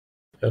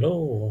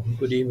Hello,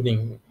 good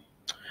evening.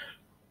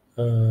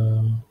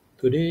 Uh,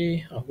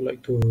 Today, I would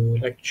like to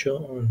lecture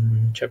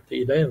on Chapter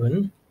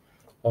 11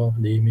 of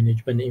the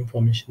Management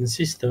Information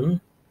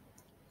System,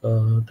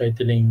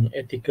 titling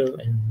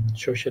Ethical and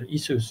Social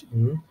Issues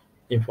in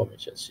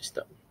Information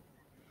System.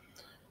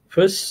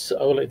 First,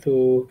 I would like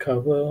to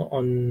cover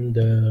on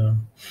the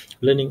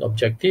learning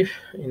objective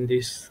in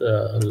this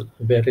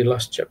very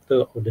last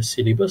chapter of the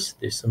syllabus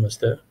this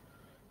semester.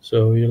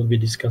 So we'll be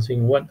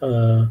discussing what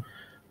are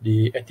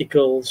the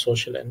ethical,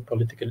 social, and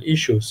political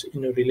issues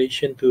in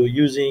relation to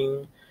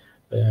using,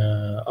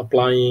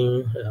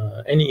 applying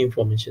any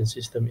information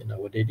system in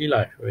our daily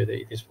life, whether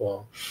it is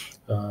for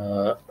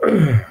uh,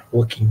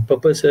 working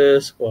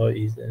purposes,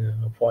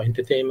 for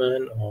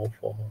entertainment, or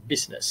for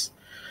business.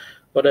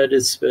 What are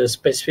the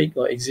specific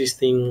or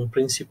existing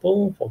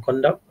principle for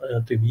conduct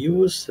to be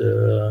used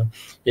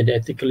in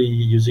ethically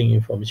using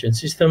information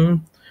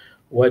system?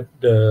 What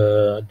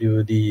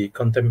do the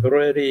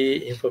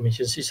contemporary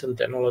information system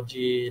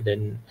technology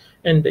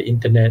and the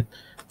internet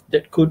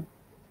that could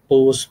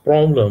pose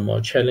problem or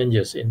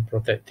challenges in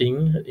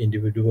protecting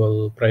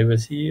individual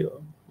privacy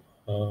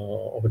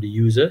of the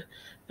user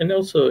and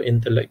also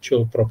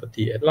intellectual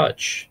property at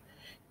large,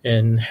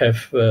 and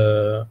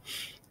how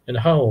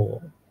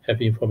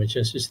have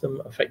information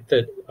system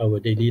affected our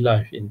daily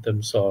life in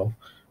terms of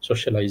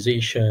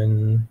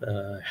socialization,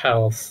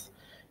 health,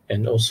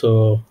 and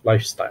also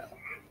lifestyle.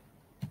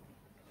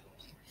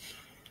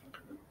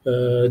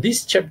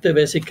 This chapter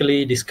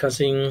basically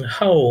discussing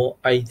how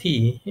IT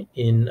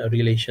in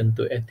relation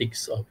to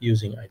ethics of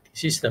using IT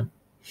system.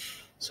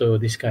 So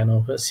this kind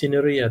of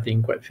scenery, I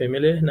think, quite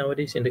familiar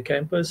nowadays in the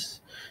campus,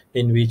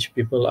 in which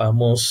people are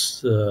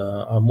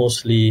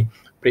mostly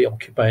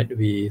preoccupied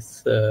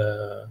with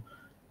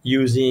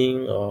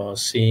using or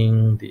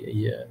seeing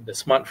the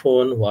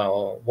smartphone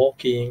while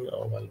walking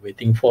or while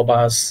waiting for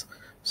bus.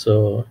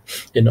 So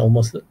in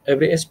almost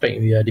every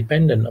aspect, we are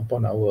dependent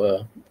upon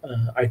our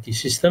IT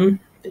system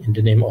in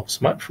the name of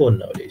smartphone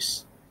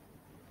nowadays.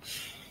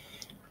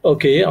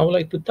 Okay, I would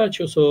like to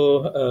touch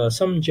also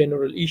some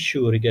general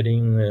issue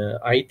regarding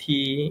IT,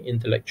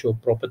 intellectual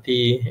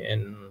property,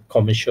 and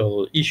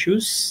commercial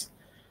issues.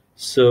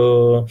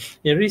 So,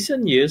 in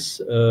recent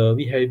years,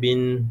 we have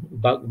been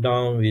bogged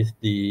down with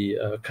the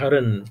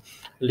current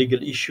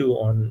legal issue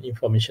on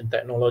information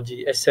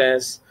technology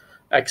access,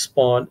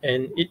 export,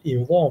 and it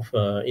involves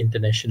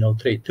international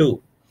trade too.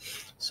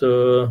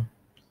 So,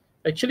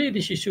 actually,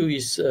 this issue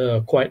is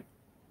quite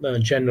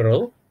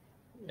general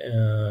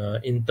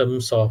in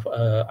terms of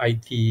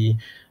IT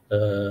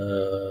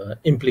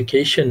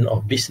implication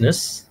of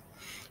business.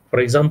 For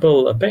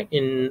example, back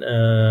in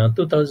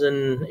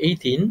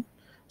 2018,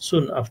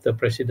 soon after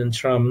President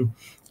Trump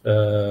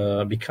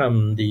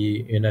became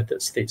the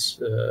United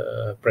States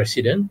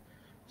president,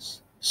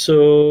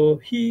 so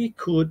he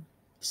could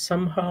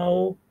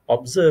somehow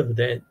observe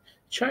that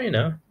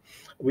China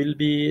will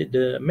be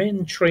the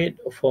main trade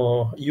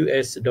for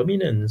US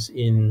dominance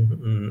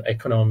in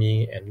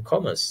economy and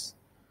commerce.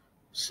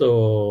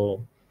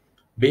 So,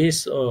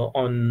 based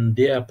on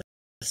their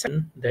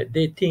perception that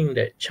they think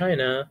that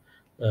China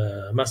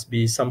must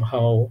be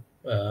somehow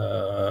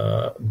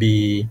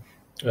be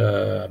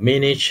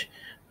managed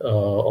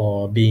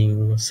or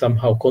being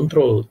somehow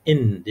controlled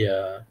in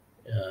their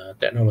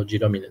technology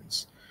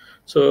dominance.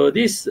 So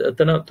this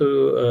turned out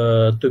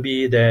to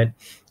be that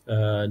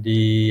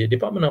the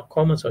Department of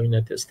Commerce of the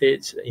United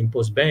States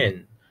imposed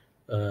ban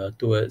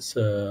towards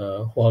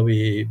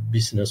Huawei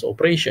business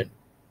operation.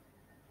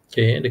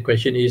 Okay, and the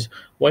question is,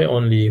 why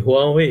only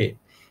Huawei,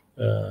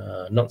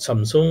 not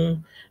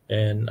Samsung,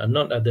 and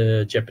not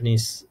other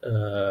Japanese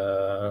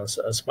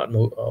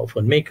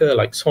smartphone maker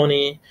like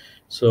Sony?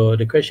 So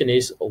the question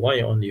is,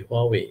 why only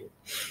Huawei?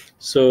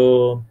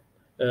 So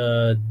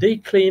they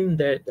claim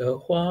that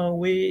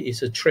Huawei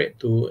is a threat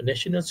to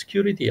national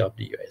security of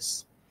the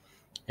US,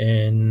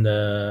 and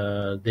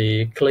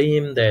they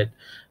claim that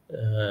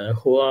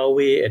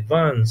Huawei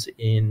advance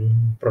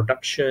in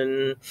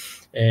production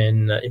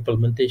and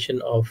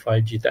implementation of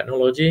 5G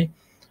technology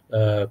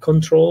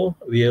control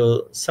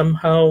will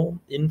somehow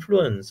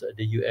influence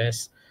the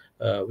US,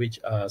 which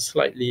are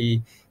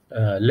slightly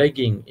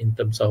lagging in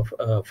terms of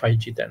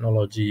 5G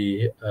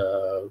technology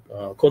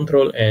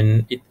control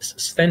and its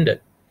standard.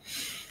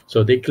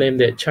 So they claim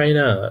that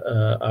China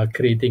are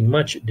creating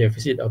much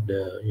deficit of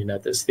the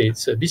United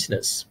States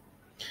business.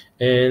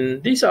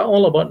 And these are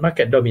all about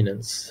market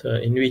dominance,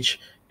 in which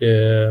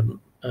the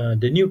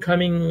new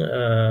coming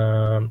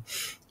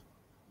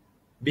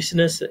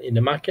business in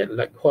the market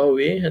like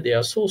Huawei, they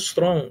are so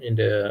strong in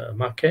the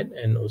market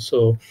and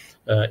also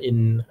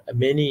in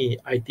many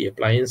IT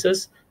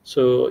appliances.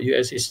 So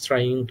US is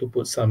trying to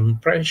put some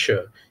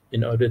pressure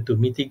in order to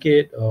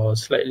mitigate or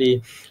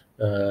slightly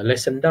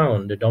lessen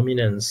down the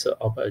dominance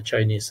of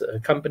Chinese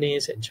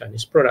companies and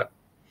Chinese product.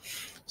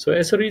 So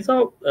as a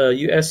result,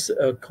 U.S.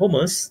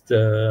 Commerce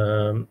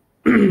through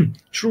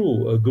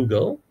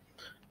Google,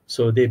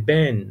 so they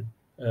ban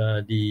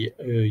the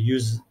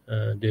use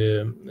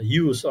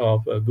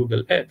of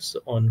Google apps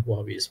on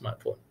Huawei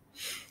smartphone.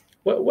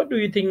 What do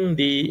you think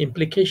the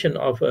implication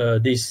of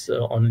this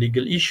on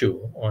legal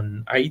issue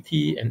on IT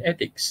and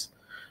ethics?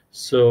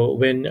 So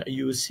when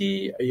you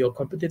see your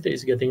competitor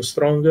is getting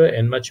stronger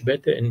and much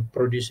better in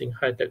producing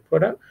high-tech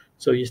product,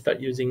 so you start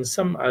using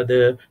some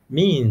other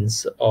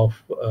means of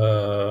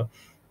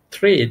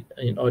trade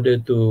in order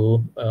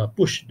to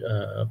push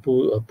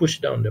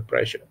down the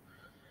pressure.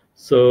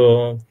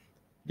 So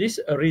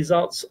this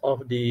results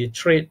of the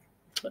trade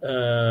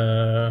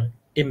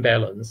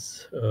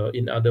imbalance.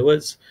 In other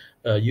words,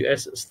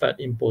 US start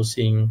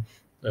imposing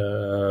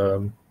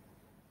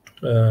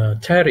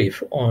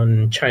tariff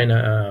on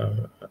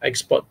China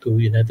export to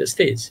United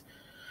States,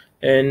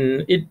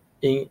 and it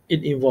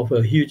involved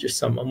a huge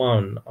sum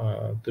amount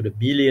to the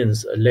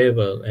billions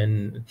level,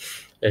 and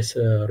as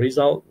a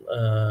result,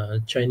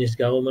 Chinese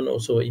government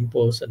also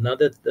imposed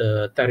another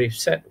tariff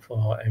set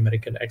for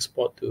American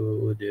export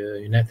to the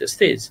United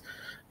States,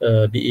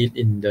 be it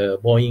in the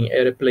Boeing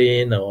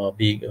airplane or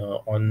be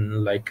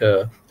on like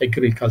a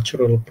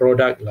agricultural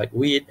product like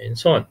wheat and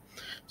so on.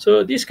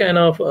 So this kind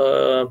of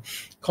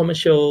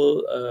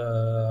commercial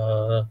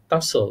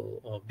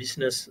tussle or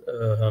business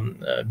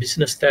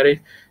tariff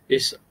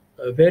is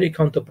very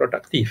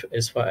counterproductive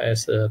as far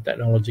as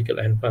technological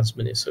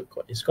advancement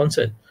is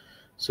concerned.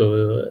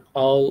 So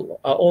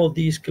are all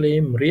these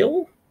claims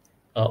real?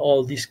 Are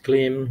all these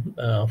claims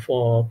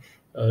for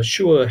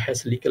sure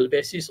has legal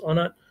basis or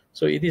not?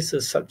 So it is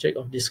a subject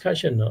of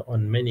discussion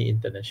on many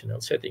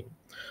international settings.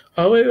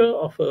 However,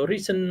 of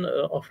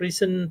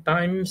recent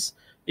times,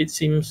 it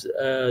seems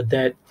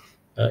that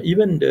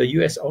even the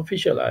U.S.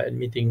 officials are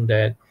admitting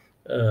that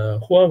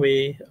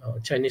Huawei,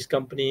 Chinese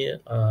company,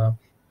 are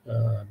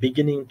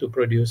beginning to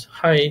produce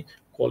high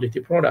quality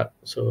product.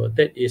 So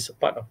that is a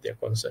part of their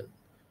concern.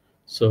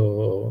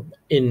 So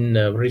in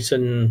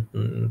recent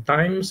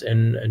times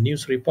and a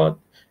news report,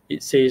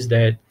 it says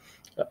that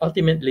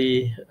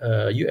ultimately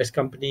US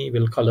company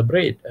will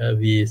collaborate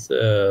with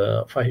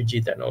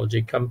 5G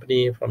technology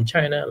company from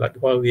China like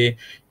Huawei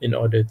in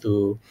order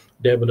to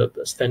develop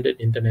a standard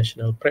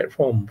international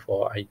platform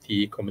for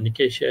IT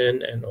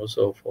communication and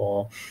also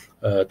for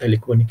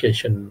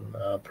telecommunication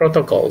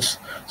protocols.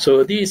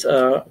 So these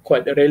are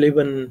quite a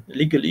relevant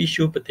legal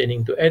issue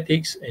pertaining to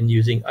ethics and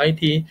using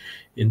IT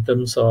in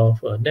terms of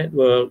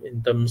network,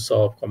 in terms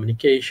of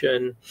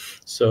communication,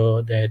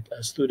 so that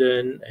a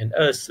student and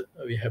us,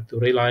 we have to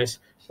realize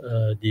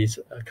this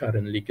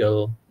current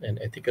legal and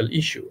ethical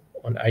issue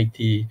on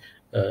IT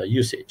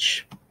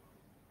usage.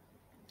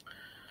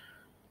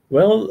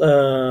 Well,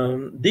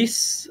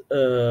 this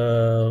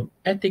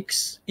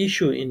ethics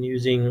issue in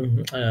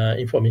using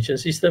information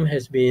system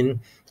has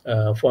been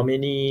for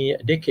many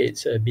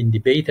decades been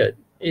debated.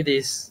 It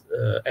is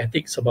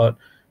ethics about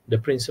the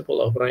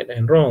principle of right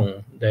and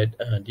wrong, that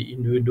the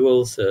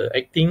individuals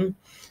acting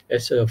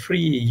as free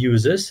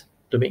users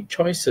to make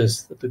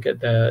choices to get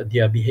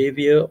their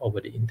behavior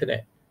over the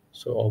internet,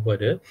 so over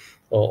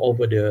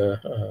the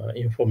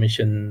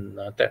information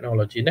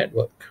technology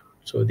network.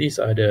 So these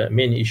are the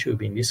main issue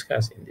being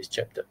discussed in this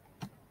chapter.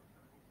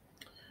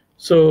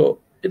 So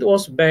it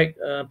was back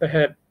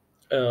perhaps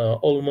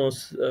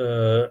almost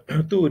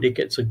 2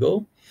 decades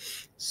ago.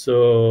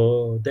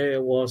 So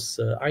there was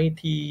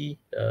IT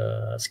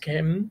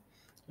scam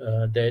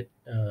that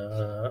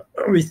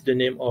with the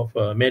name of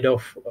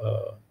Madoff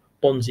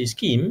Ponzi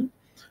scheme.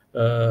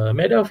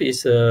 Madoff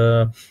is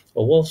a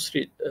Wall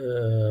Street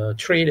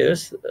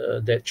traders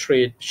that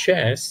trade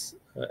shares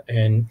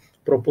and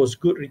propose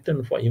good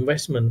return for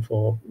investment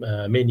for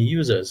many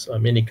users or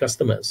many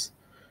customers.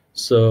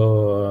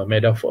 So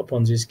Madoff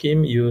Ponzi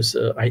scheme use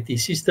IT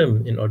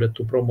system in order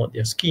to promote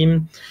their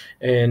scheme,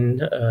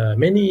 and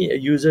many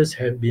users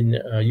have been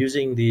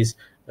using this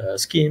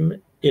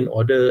scheme in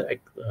order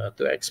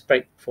to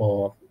expect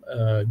for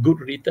good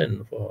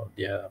return for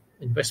their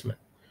investment.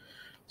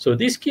 So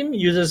this scheme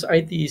uses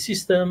IT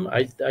system,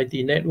 IT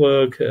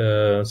network,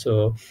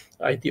 so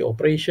IT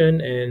operation,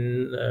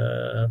 and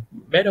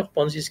Madoff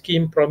Ponzi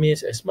scheme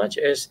promise as much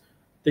as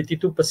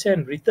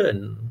 32%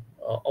 return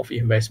of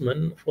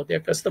investment for their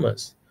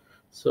customers.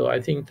 So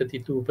I think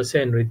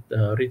 32%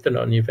 return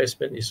on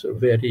investment is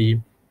very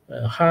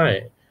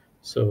high.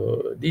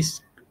 So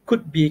this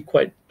could be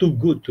quite too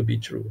good to be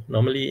true.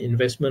 Normally,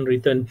 investment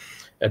return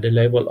at the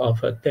level of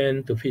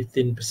 10 to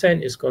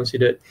 15% is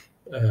considered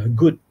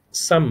good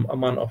some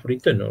amount of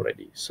return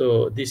already.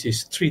 So this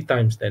is 3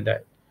 times than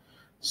that.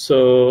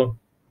 So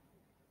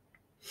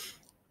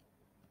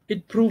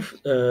it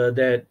proved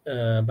that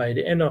by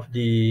the end of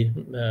the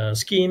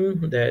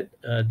scheme that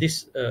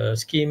this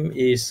scheme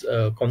is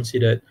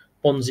considered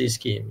Ponzi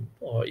scheme,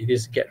 or it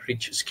is get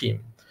rich scheme.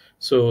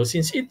 So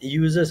since it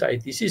uses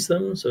IT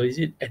system, so is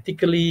it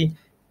ethically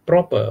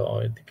proper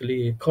or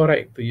ethically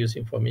correct to use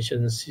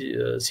information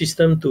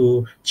system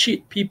to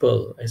cheat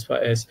people as far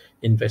as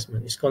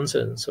investment is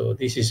concerned? So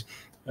this is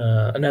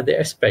another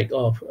aspect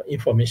of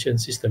information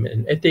system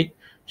and ethic.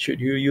 Should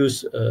you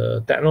use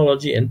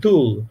technology and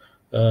tool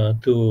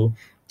to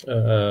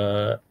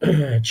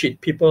cheat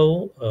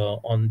people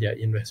on their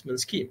investment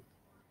scheme?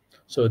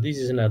 So this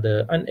is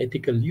another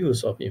unethical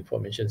use of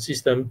information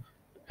system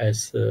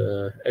as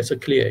a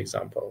clear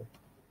example.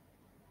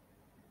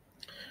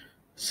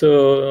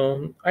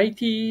 So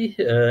IT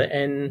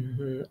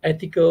and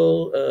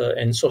ethical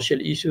and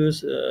social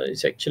issues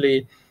is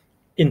actually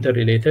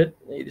interrelated.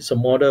 It is a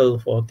model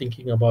for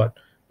thinking about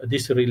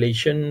this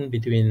relation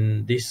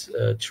between these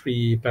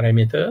three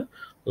parameters,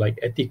 like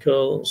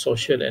ethical,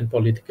 social, and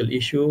political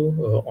issue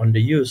on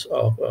the use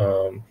of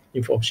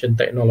information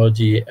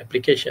technology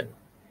application.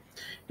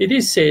 It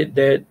is said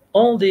that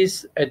all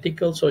these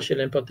ethical,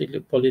 social, and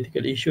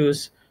political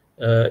issues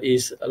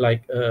is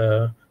like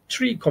a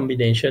three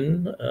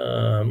combination,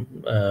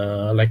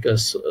 like a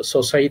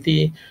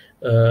society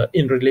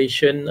in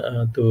relation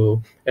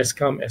to as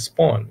come as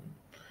pond.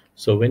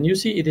 So when you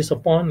see it is a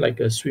pond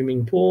like a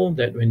swimming pool,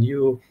 that when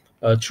you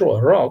throw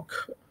a rock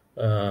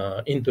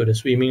into the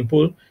swimming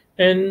pool,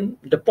 and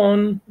the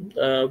pond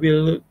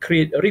will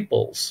create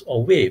ripples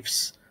or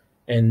waves,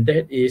 and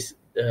that is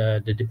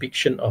the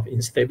depiction of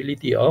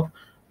instability of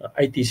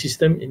IT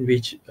system in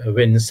which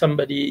when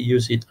somebody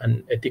use it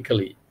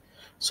unethically.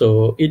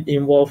 So it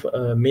involves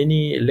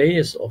many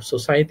layers of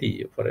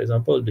society. For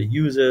example, the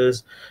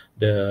users,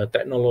 the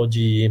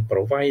technology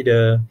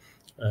provider,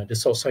 the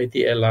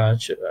society at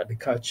large, the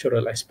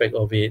cultural aspect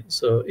of it.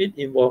 So it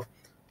involves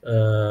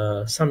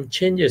some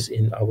changes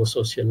in our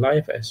social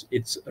life as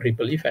its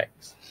ripple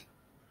effects.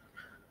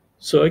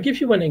 So I give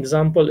you one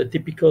example, a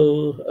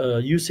typical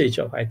usage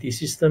of IT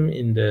system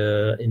in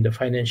the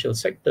financial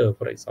sector,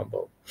 for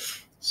example.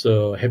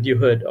 So have you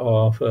heard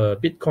of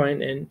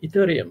Bitcoin and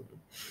Ethereum?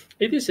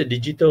 It is a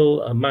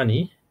digital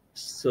money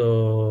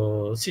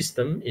so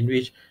system in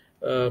which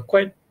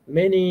quite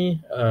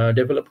many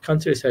developed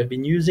countries have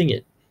been using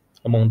it.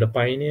 Among the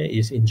pioneer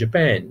is in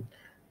Japan,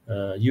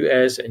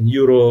 US and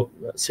Europe,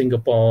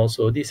 Singapore.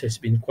 So this has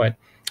been quite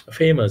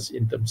famous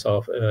in terms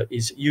of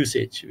its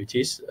usage, which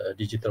is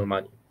digital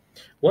money.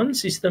 One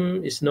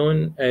system is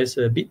known as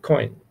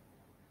Bitcoin.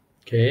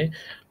 Okay,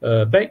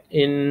 back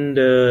in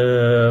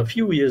the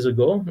few years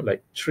ago,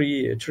 like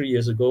three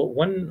years ago,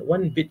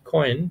 one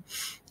Bitcoin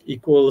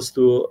equals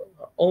to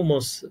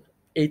almost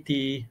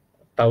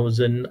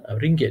 80,000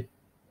 ringgit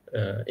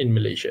in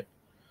Malaysia.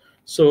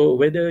 So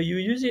whether you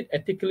use it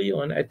ethically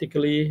or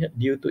unethically,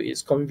 due to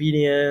its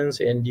convenience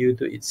and due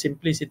to its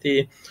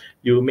simplicity,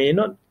 you may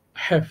not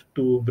have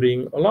to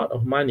bring a lot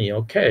of money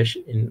or cash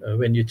in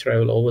when you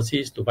travel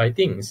overseas to buy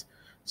things.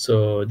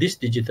 So this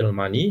digital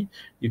money,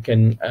 you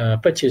can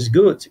purchase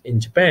goods in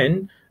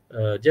Japan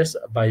just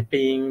by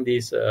paying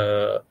this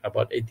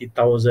about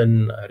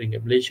 80,000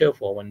 ringgit Malaysia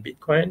for one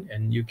Bitcoin,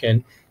 and you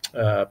can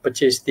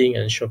purchase things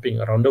and shopping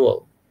around the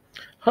world.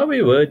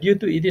 However, due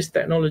to its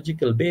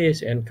technological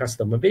base and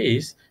customer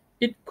base,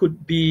 it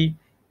could be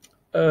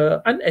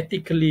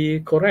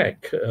unethically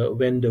correct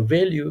when the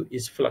value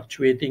is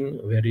fluctuating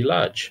very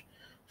large.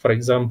 For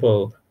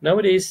example,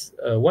 nowadays,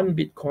 one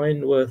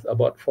Bitcoin worth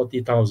about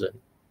 40,000.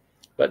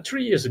 But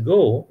 3 years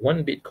ago,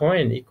 one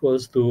Bitcoin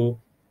equals to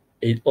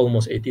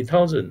almost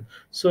 80,000.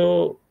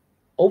 So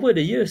over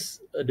the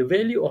years, the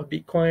value of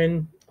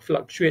Bitcoin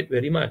fluctuate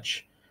very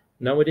much.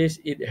 Nowadays,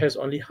 it has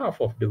only half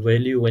of the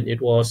value when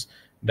it was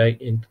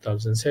back in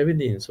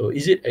 2017. So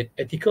is it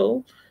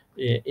ethical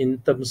in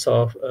terms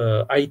of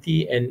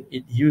IT and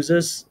its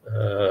users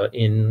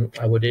in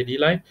our daily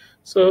life?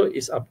 So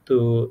it's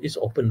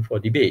open for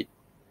debate.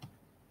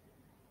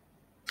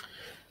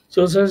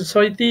 So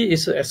society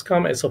is as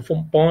calm as a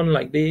pond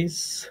like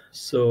this.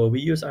 So we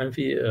use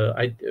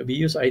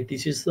IT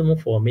system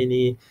for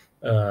many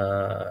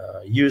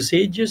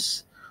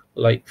usages,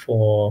 like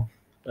for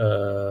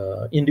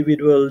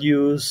individual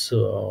use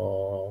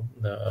or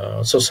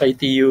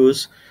society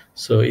use.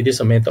 So it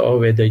is a matter of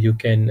whether you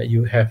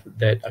have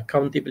that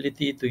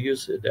accountability to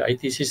use the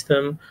IT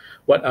system.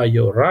 What are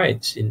your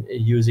rights in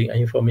using an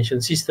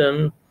information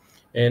system?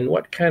 And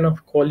what kind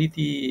of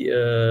quality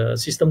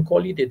system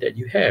quality that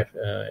you have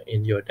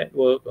in your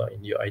network or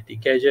in your IT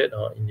gadget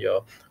or in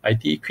your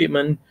IT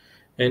equipment,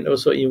 and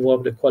also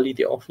involve the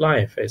quality of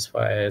life as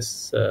far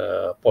as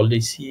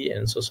policy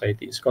and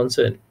society is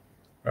concerned,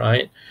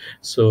 right?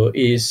 So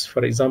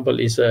for example,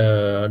 is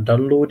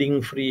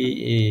downloading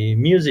free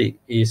music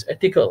is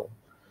ethical?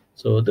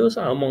 So those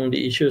are among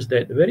the issues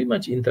that very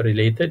much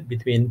interrelated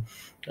between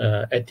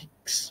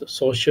ethics,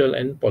 social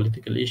and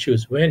political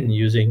issues when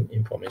using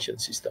information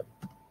system.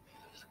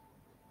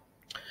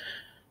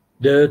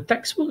 The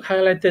textbook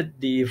highlighted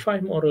the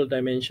 5 moral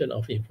dimension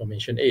of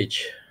information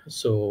age.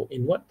 So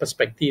in what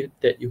perspective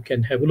that you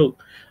can have a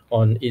look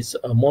on its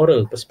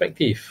moral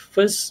perspective?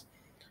 First,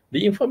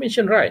 the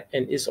information right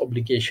and its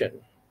obligation.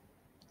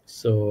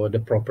 So the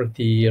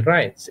property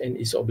rights and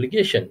its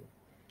obligation,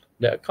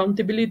 the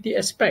accountability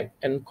aspect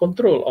and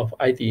control of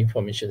IT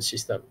information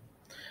system,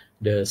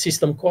 the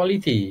system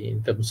quality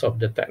in terms of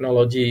the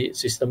technology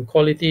system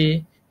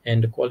quality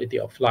and the quality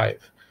of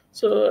life.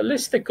 So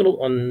let's take a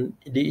look on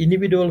the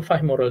individual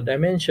 5 moral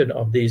dimension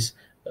of this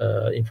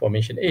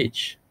information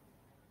age.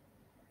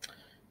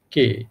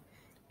 Okay,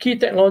 key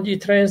technology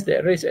trends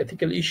that raise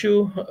ethical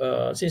issue.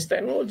 Since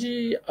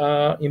technology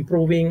are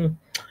improving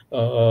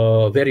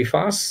very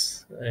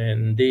fast,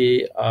 and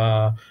they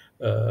are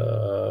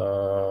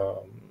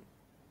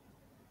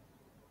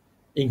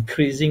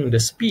increasing the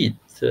speed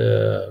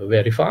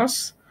very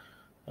fast.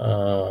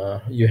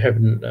 You have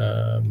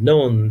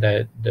known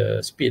that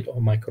the speed of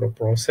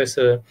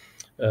microprocessor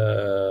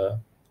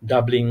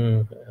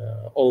doubling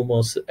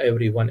almost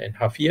every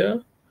 1.5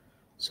 year.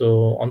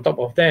 So on top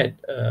of that,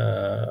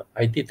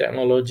 IT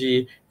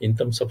technology in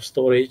terms of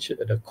storage,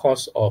 the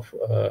cost of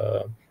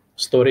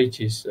storage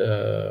is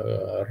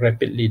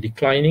rapidly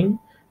declining.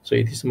 So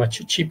it is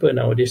much cheaper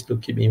nowadays to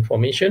keep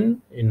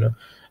information in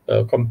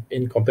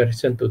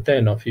comparison to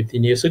 10 or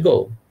 15 years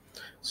ago.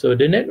 So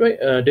the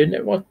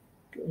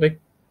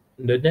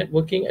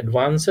networking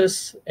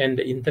advances and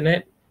the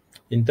internet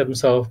in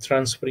terms of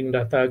transferring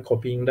data,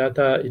 copying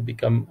data, it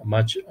become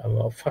much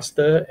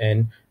faster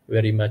and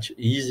very much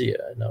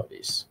easier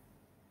nowadays.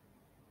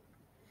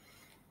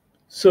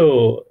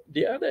 So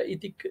the other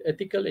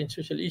ethical and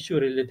social issue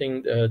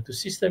relating to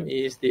system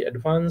is the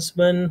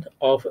advancement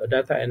of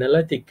data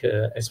analytic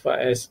as far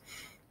as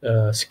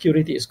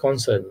security is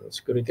concerned.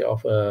 Security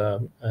of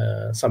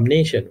some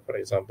nation, for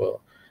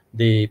example,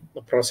 they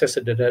process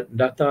the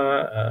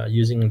data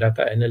using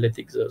data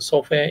analytics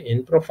software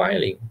in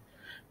profiling.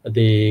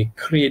 They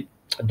create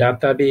a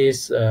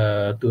database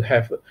to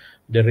have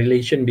the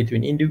relation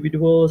between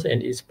individuals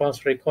and its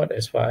past record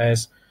as far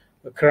as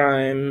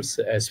crimes,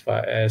 as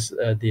far as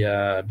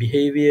their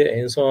behavior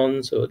and so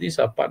on. So these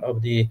are part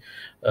of the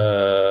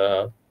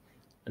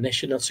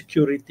national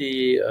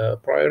security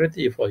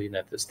priority for the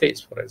United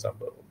States, for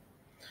example.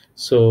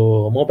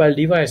 So mobile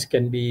device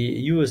can be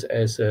used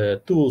as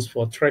tools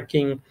for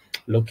tracking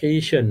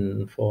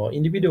location for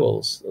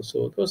individuals.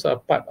 So those are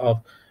part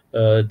of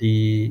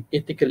the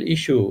ethical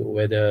issue,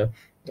 whether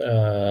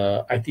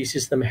IT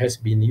system has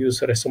been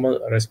used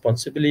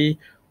responsibly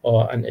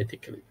or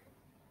unethically.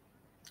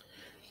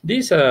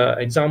 These are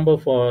example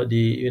for the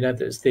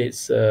United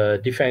States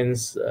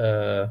Defense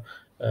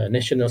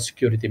National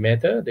Security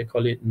Matter. They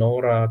call it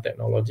NORA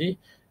technology.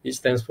 It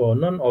stands for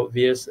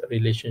Non-Obvious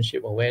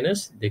Relationship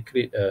Awareness. They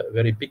create a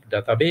very big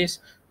database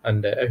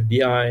under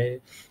FBI,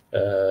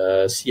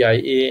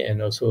 CIA,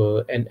 and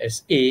also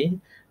NSA.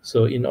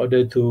 So in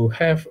order to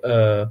have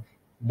a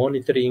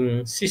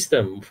monitoring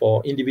system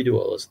for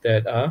individuals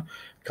that are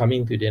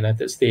coming to the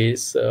United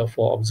States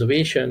for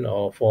observation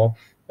or for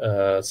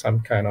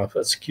some kind of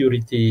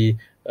security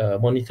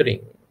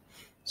monitoring.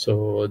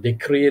 So they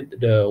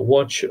create the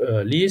watch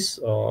list,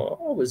 or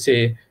I would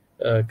say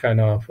kind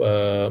of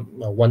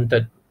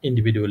wanted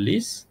individual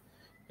list,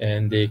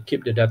 and they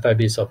keep the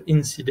database of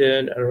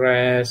incident,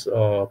 arrest,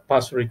 or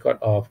past record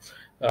of,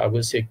 I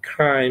would say,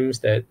 crimes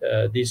that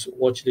this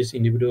watch list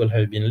individual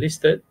have been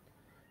listed.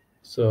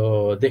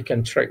 So they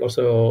can track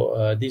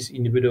also this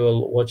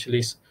individual watch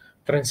list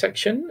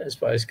transaction as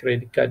far as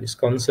credit card is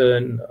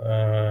concerned,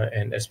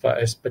 and as far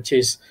as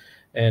purchase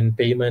and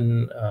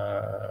payment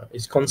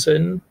is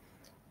concerned.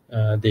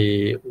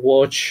 They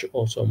watch,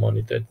 also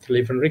monitor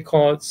telephone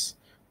records,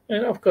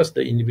 and of course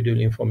the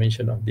individual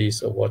information of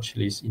this watch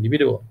list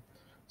individual.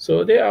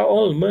 So they are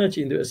all merged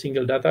into a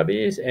single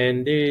database,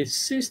 and the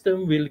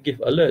system will give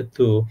alert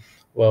to,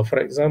 well, for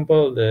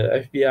example,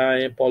 the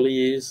FBI,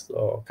 police,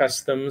 or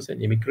customs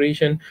and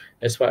immigration,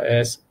 as far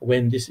as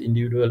when this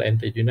individual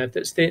entered the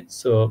United States.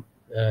 So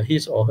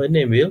his or her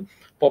name will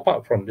pop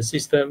up from the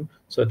system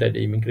so that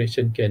the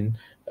immigration can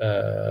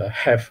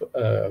have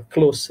a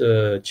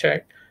closer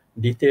check,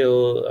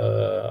 detail,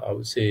 I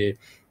would say,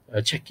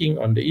 checking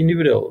on the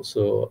individual.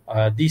 So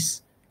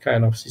this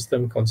kind of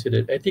system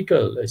considered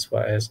ethical as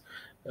far as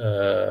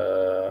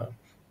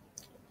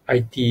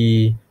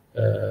IT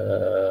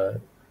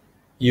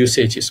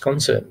usage is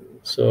concerned.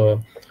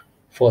 So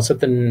for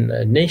certain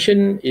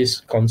nation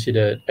is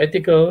considered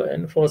ethical,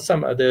 and for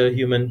some other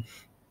human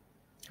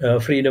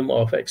freedom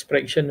of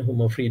expression,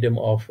 human freedom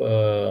of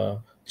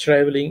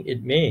traveling,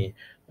 it may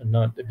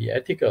not be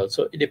ethical.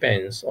 So it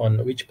depends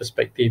on which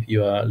perspective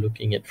you are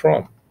looking at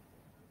from.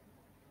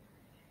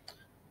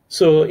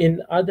 So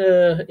in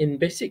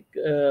basic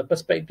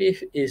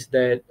perspective is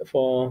that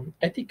for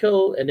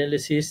ethical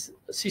analysis,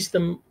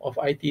 system of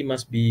IT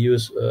must be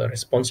used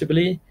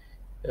responsibly.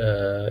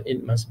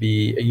 It must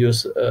be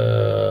used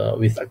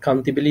with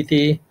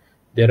accountability.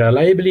 There are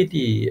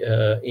liability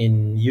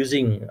in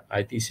using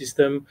IT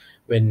system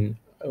when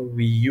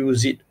we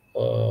use it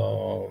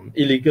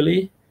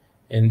illegally,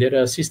 and there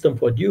are system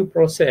for due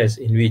process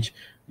in which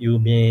you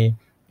may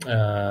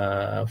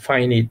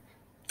find it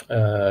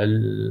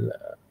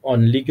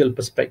on legal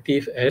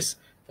perspective as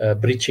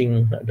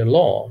breaching the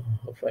law,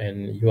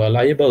 and you are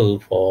liable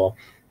for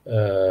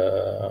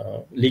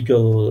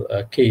legal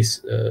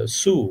case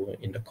sue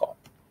in the court.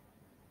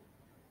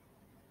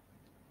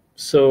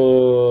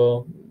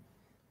 So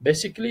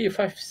basically,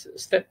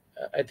 5-step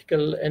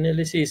ethical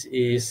analysis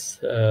is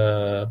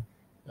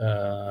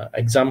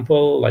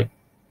example like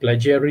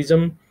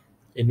plagiarism,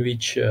 in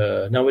which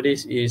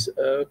nowadays is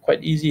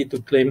quite easy to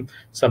claim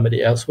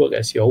somebody else's work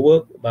as your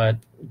work, but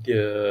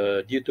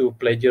due to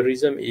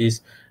plagiarism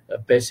is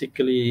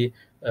basically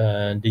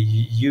the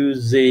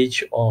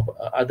usage of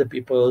other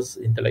people's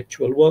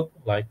intellectual work,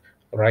 like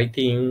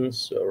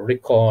writings,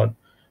 record,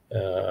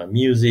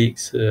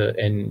 musics,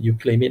 and you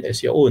claim it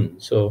as your own.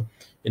 So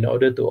in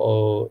order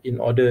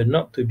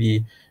not to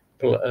be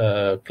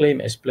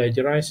claimed as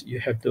plagiarized, you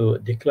have to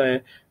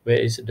declare where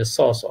is the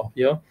source of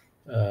your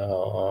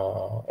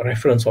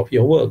reference of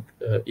your work.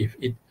 If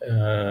it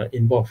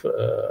involves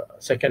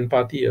second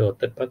party or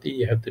third party,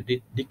 you have to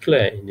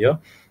declare in your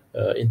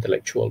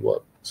intellectual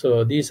work.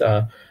 So these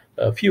are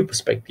a few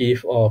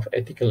perspectives of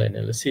ethical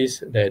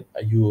analysis that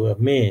you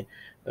may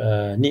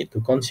need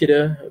to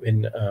consider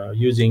when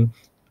using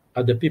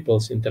other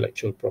people's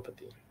intellectual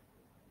property.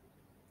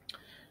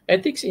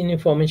 Ethics in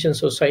information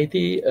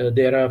society,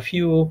 there are a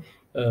few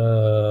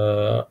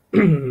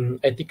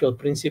ethical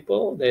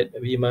principles that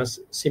we must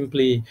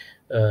simply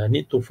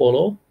need to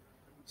follow.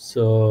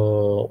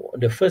 So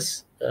the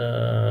first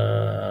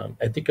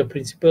ethical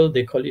principle,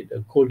 they call it a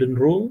golden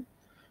rule.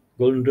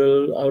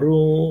 Golden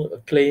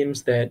rule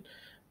claims that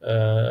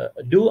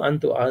do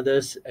unto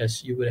others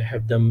as you would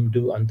have them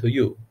do unto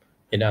you.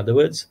 In other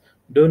words,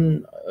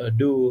 don't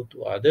do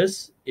to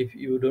others if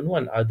you don't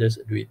want others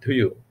to do it to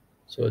you.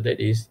 So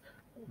that is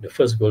the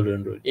first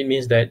golden rule. It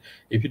means that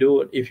if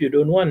you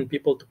don't want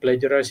people to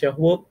plagiarize your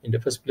work in the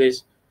first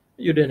place,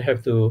 you don't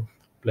have to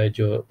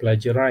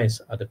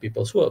plagiarize other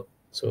people's work.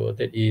 So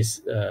that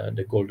is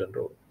the golden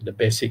rule, the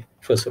basic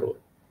first rule.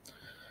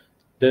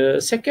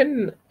 The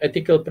second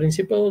ethical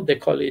principle, they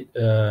call it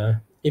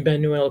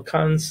Immanuel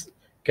Kant's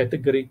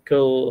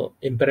categorical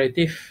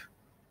imperative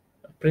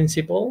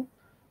principle.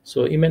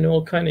 So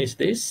Immanuel Kant is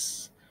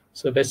this.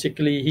 So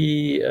basically,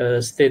 he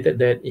stated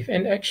that if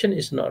an action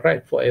is not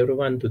right for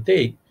everyone to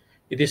take,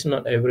 it is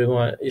not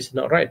everyone. It's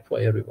not right for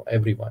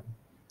everyone.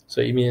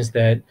 So it means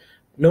that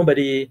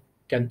nobody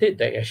can take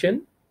that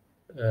action.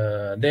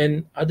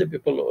 Then other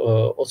people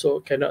also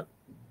cannot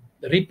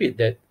repeat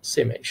that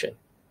same action.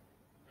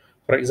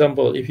 For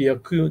example, if you are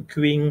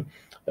queuing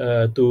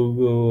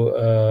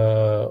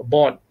to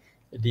board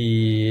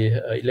the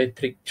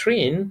electric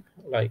train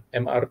like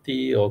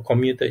MRT or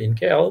commuter in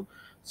KL,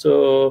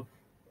 so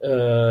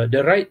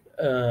the right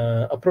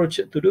approach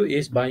to do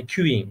is by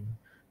queuing.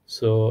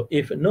 So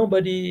if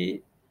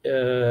nobody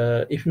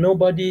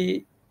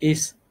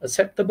is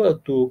acceptable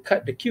to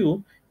cut the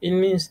queue, it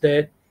means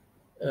that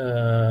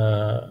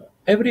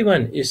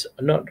everyone is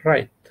not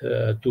right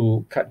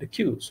to cut the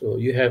queue. So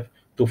you have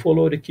to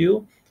follow the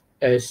queue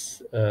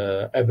as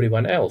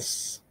everyone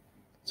else.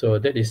 So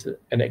that is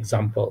an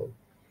example.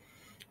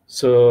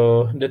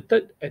 So the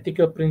third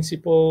ethical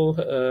principle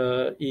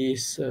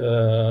is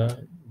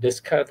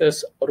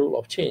Descartes' rule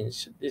of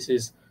change. This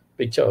is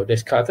picture of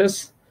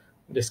Descartes.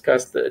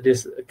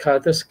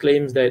 Descartes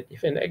claims that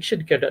if an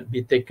action cannot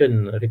be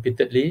taken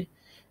repeatedly,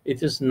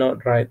 it is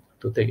not right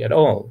to take at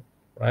all,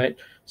 right?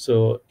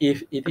 So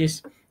if it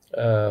is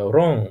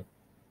wrong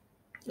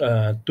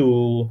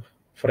to,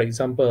 for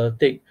example,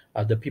 take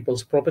other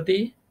people's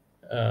property,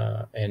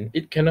 and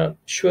it cannot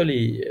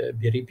surely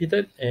be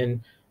repeated,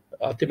 and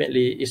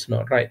ultimately it's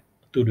not right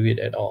to do it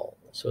at all.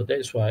 So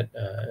that's what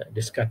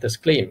Descartes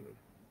claim.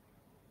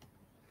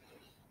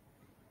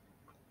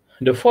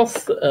 The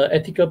fourth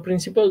ethical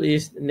principle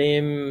is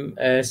named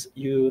as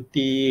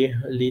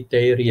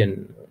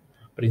utilitarian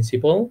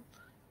principle.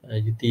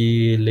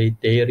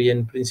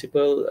 Utilitarian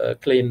principle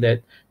claim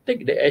that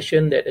take the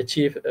action that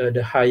achieve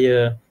the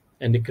higher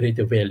and the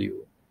greater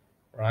value,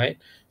 right?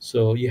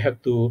 So you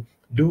have to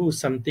do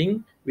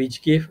something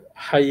which give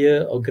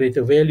higher or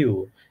greater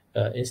value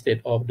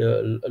instead of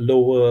the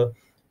lower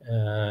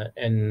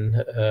and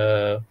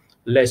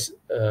less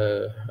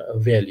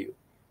value.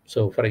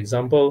 So for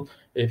example,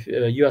 if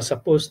you are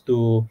supposed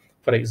to,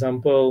 for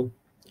example,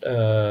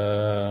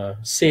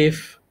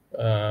 save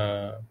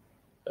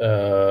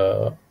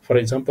for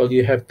example,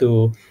 you have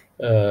to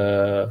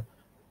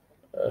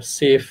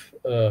save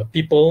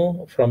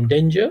people from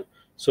danger.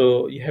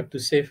 So you have to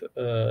save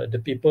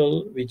the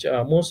people which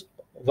are most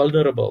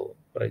vulnerable.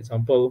 For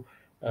example,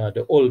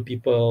 the old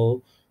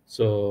people.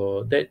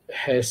 So that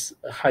has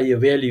a higher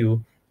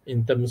value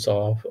in terms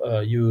of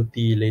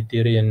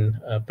utilitarian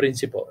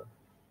principle.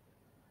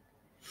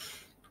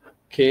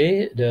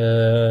 Okay,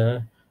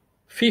 the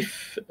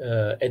fifth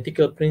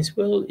ethical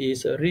principle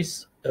is a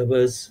risk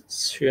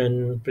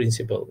aversion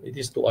principle. It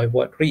is to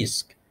avoid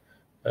risk.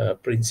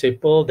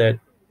 Principle that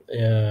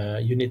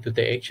you need to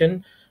take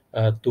action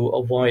to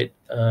avoid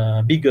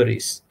bigger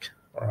risk.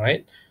 All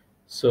right.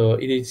 So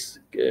it is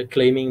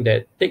claiming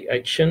that take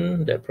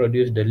action that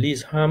produce the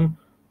least harm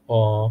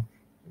or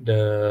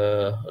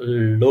the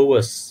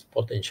lowest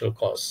potential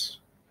cost.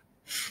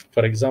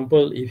 For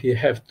example, if you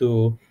have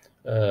to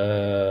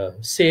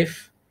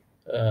save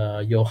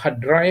your hard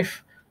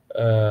drive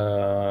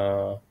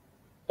to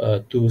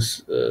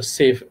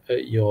save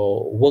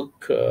your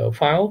work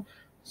file,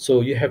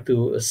 so you have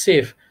to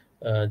save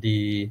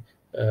the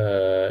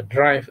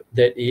drive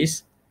that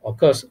is, of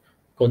course,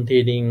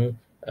 containing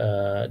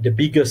the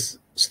biggest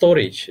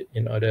storage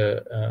in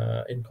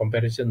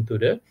comparison to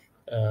the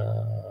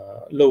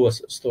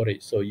lowest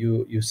storage. So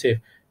you save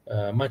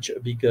much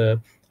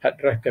bigger hard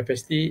drive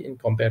capacity in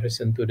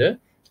comparison to the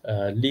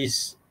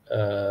least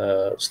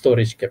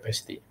storage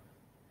capacity.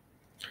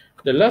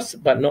 The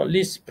last but not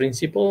least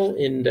principle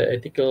in the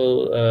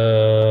ethical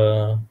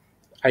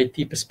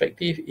IT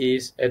perspective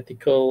is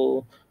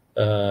ethical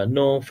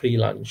no free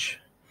lunch.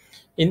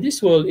 In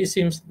this world, it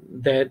seems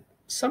that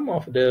some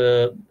of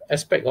the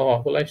aspect of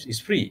our lives is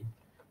free.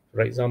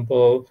 For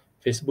example,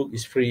 Facebook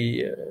is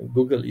free,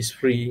 Google is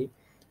free.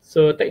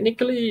 So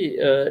technically,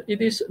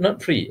 it is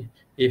not free.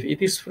 If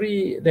it is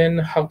free, then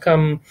how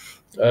come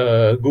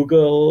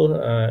Google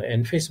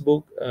and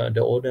Facebook,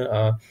 the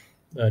owner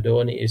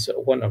is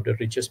one of the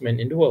richest men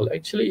in the world?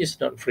 Actually, it's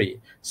not free.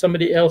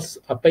 Somebody else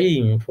are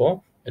paying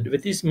for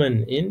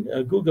advertisement in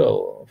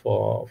Google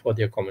for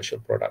their commercial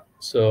product.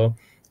 So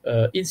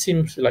it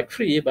seems like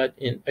free, but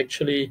in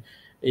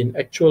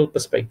actual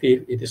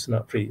perspective, it is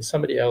not free.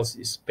 Somebody else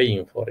is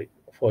paying for it,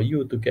 for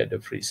you to get the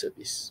free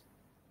service.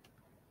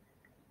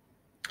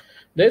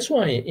 That's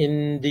why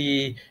in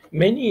the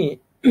many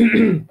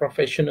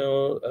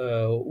professional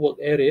work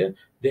area,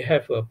 they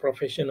have a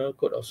professional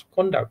code of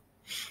conduct.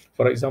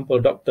 For example,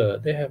 doctor,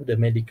 they have the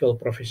medical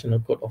professional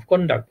code of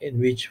conduct in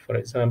which, for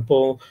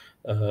example,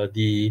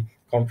 the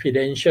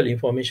confidential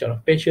information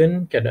of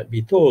patient cannot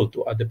be told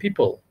to other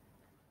people.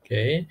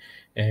 Okay,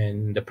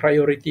 and the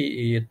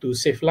priority is to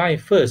save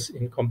life first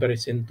in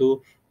comparison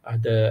to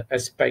other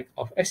aspect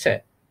of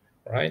asset,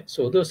 right?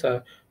 So those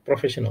are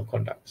professional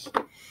conducts.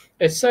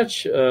 As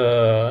such,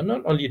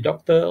 not only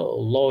doctor,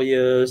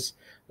 lawyers,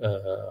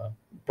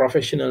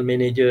 professional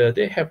manager,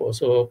 they have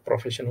also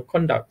professional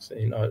conducts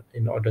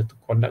in order to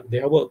conduct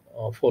their work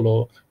or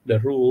follow the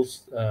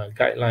rules,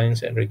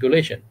 guidelines, and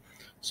regulation.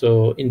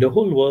 So in the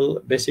whole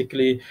world,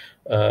 basically,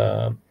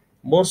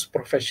 most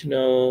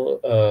professional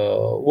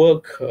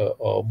work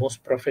or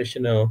most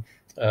professional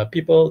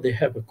people, they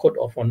have a code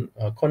of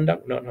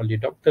conduct. Not only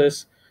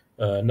doctors,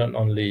 not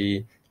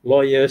only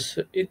lawyers,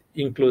 it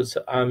includes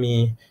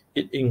army,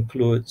 it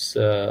includes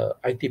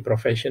IT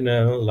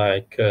professional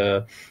like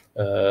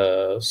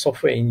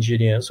software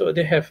engineer. So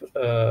they have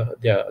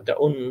their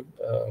own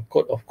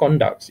code of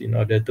conduct in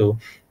order to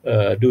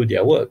do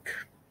their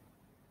work.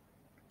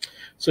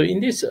 So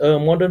in this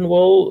modern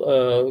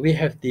world, we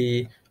have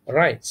the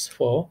rights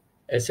for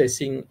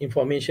accessing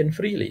information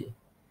freely.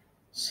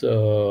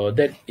 So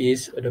that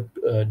is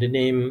the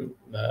name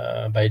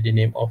by the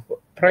name of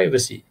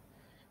privacy.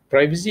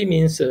 Privacy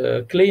means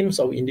claims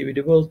of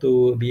individual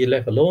to be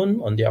left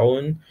alone on their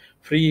own,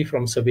 free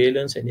from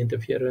surveillance and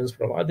interference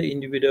from other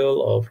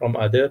individual or from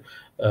other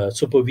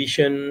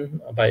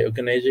supervision by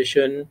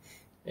organization,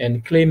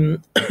 and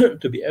claim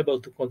to be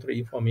able to control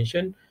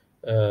information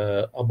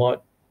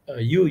about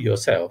you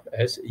yourself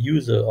as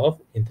user of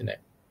internet.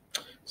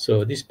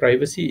 So this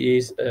privacy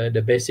is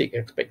the basic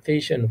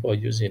expectation for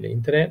using the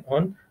internet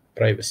on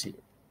privacy.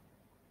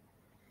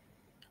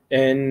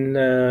 And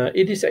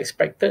it is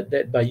expected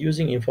that by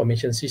using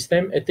information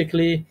system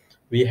ethically,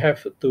 we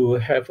have to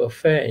have a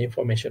fair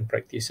information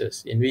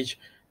practices in which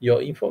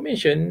your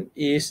information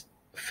is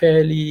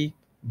fairly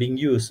being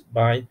used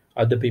by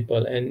other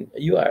people, and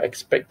you are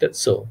expected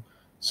so.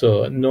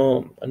 So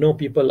no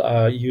people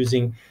are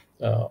using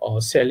or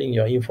selling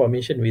your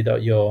information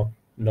without your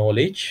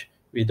knowledge,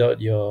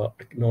 without your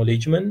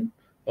acknowledgement,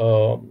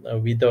 or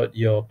without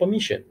your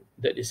permission.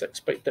 That is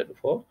expected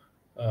for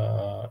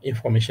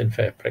information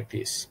fair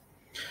practice.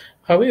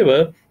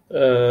 However,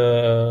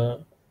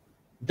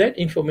 that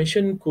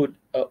information could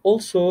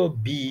also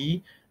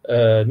be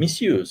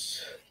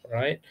misused,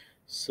 right?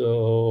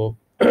 So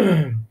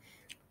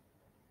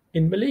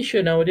in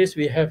Malaysia nowadays,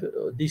 we have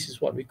this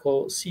is what we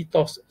call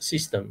CTOS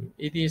system.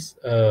 It is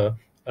a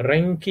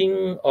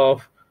ranking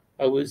of,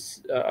 I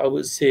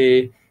would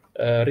say,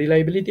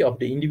 reliability of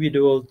the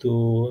individual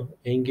to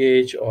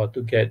engage or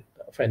to get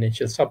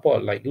financial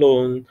support like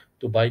loan,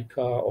 to buy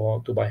car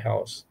or to buy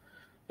house.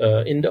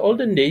 In the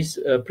olden days,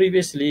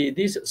 previously,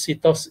 this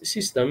CTOS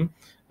system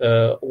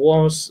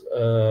was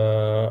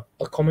a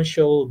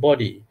commercial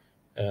body.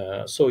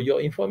 So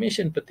your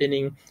information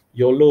pertaining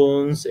your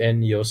loans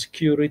and your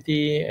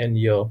security and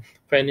your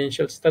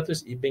financial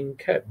status is being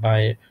kept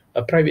by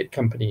a private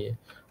company.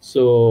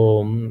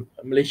 So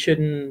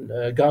Malaysian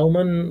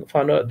government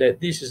found out that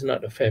this is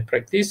not a fair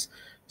practice.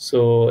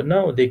 So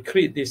now they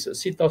create this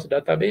CTOS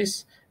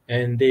database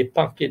and they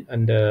park it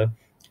under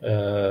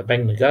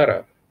Bank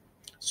Negara.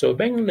 So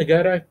Bank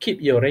Negara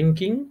keep your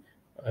ranking,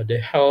 the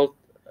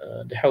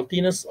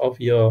healthiness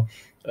of your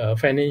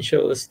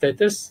financial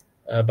status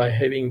by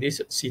having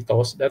this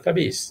CTOS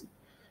database.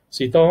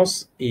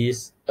 CTOS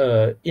is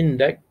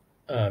index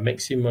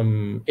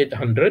maximum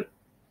 800,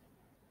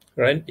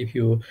 right? If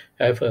you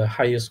have a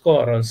higher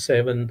score around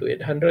 7 to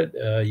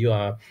 800, you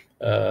are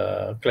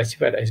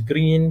classified as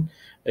green.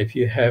 If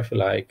you have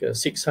like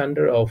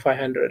 600 or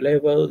 500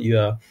 level, you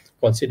are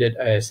considered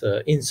as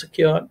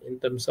insecure in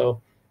terms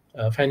of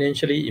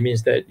financially. It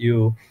means that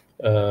you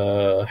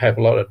have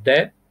a lot of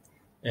debt.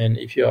 And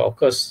if you are, of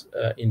course,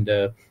 in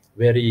the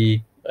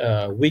very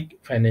weak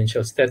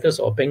financial status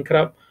or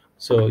bankrupt,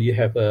 so you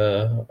have,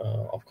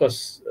 of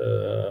course,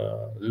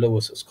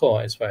 lowest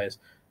score as far as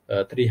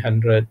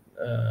 300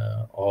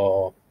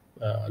 or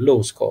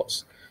low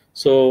scores.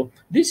 So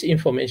this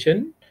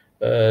information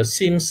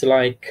seems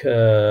like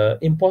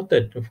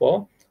important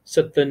for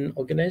certain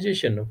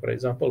organization. For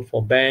example,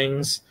 for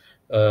banks,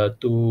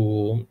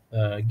 to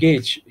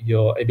gauge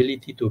your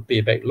ability to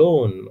pay back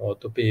loan or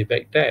to pay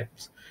back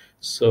debts.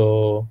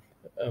 So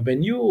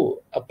when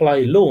you apply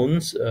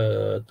loans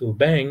to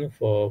bank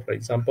for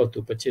example,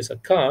 to purchase a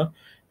car,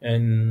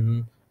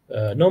 and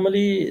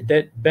normally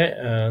that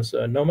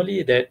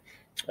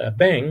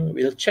bank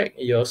will check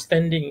your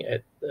standing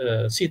at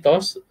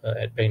CITOS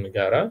at Bank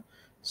Negara.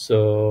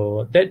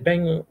 So that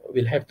bank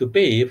will have to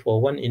pay for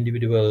one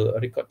individual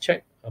record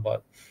check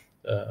about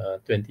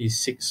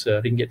 26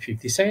 ringgit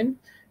 50 cent,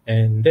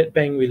 and that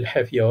bank will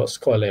have your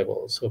score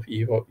level. So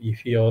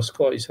if your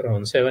score is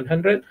around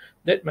 700,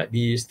 that might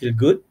be still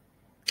good,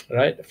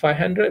 right?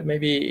 500,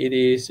 maybe it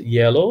is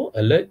yellow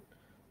alert,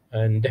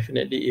 and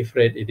definitely if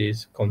red, it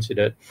is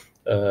considered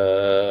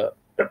uh,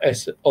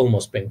 as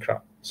almost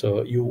bankrupt.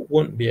 So you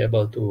won't be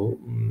able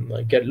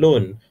to get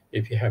loan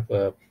if you have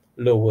a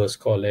lower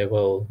score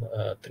level,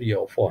 3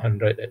 or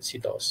 400 at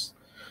CITOS.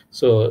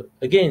 So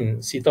again,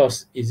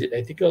 CITOS, is it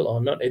ethical or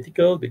not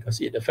ethical?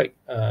 Because it affects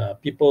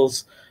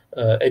people's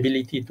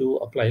ability to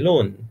apply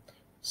loan.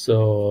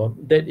 So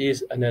that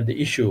is another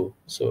issue.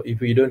 So if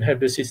we don't have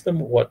the system,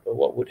 what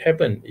would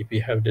happen? If we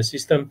have the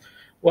system,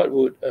 what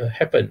would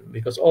happen?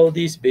 Because all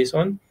this based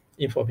on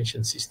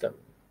information system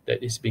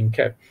that is being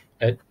kept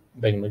at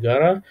Bank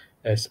Negara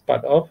as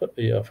part of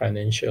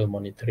financial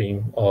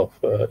monitoring of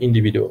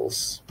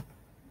individuals.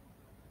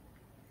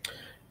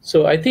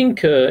 So I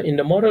think in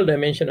the moral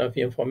dimension of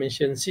the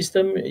information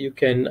system, you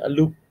can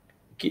look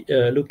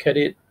at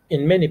it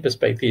in many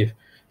perspectives.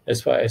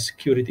 As far as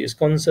security is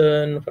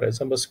concerned, for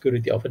example,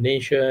 security of a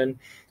nation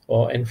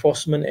or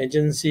enforcement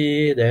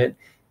agency that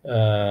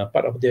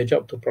part of their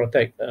job to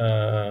protect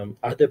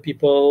other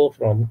people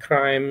from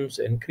crimes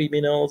and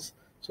criminals.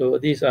 So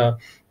these are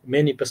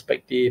many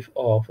perspectives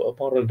of a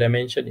moral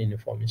dimension in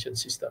information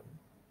system.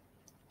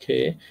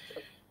 Okay.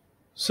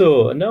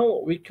 So now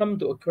we come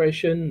to a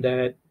question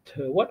that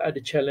what are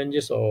the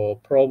challenges or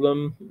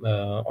problem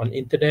on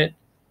internet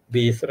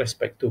with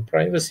respect to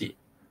privacy?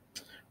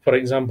 For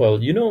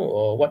example, you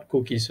know what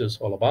cookies is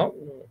all about?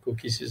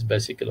 Cookies is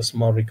basically a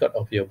small record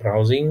of your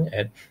browsing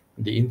at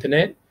the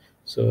internet.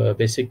 So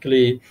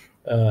basically,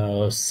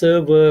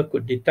 server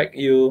could detect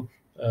you,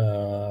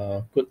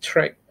 could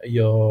track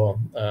your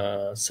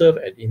surf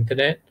at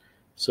internet.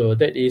 So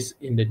that is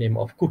in the name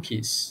of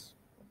cookies,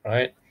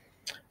 right?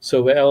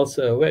 So where else?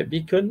 Web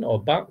beacon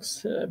or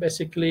bugs.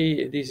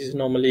 Basically, this is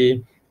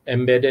normally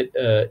embedded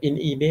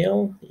in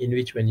email, in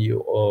which when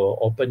you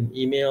open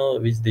email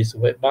with this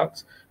web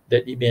bugs,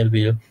 that email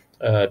will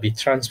be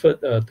transferred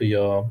to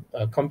your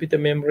computer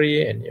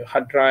memory and your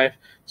hard drive.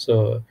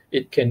 So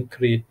it can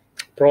create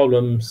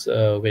problems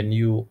when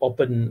you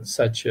open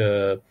such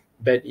a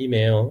bad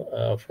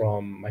email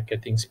from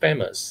marketing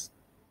spammers.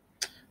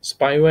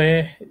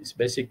 Spyware is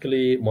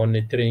basically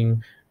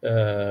monitoring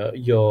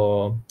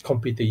your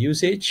computer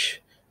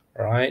usage,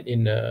 right?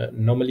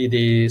 Normally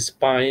they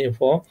spy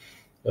for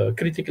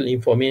critical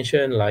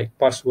information like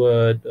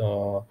password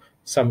or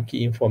some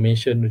key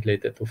information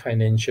related to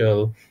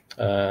financial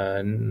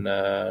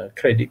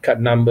credit card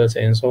numbers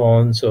and so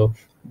on. So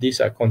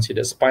these are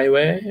considered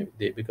spyware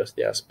because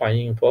they are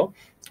spying for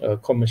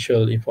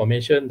commercial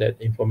information,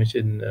 that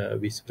information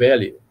with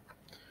value.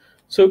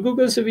 So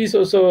Google service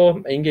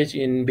also engage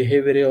in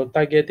behavioral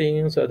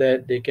targeting so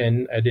that they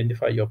can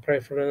identify your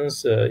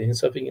preference in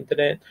surfing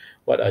internet.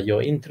 What are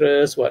your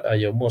interests? What are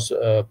your most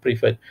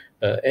preferred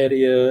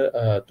area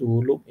to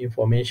look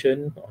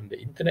information on the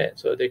internet?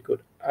 So they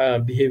could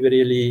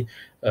behaviorally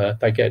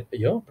target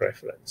your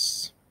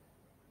preference.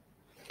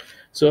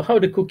 So how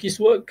the cookies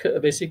work,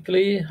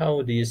 basically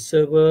how the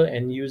server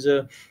and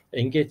user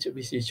engage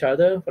with each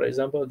other. For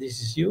example,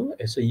 this is you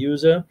as a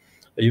user.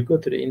 You go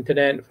to the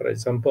internet, for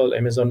example,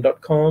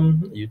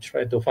 Amazon.com. You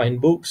try to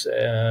find books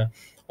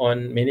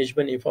on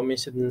management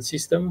information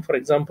system, for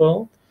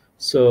example.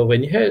 So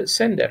when you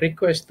send that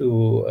request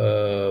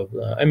to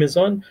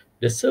Amazon,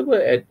 the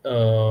server at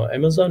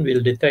Amazon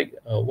will detect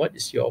what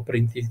is your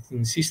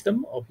operating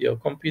system of your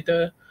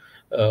computer,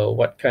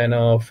 what kind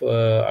of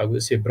I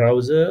would say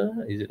browser,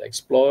 is it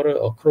Explorer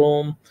or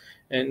Chrome,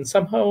 and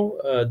somehow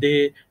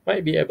they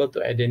might be able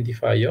to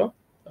identify your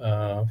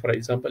for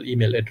example,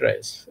 email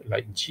address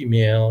like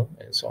Gmail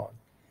and so on.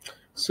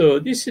 So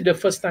this is the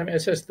first time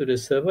access to the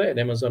server at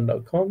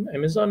Amazon.com.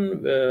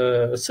 Amazon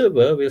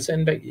server will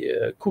send back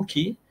a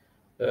cookie.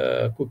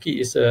 Cookie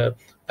is a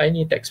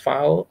tiny text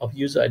file of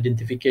user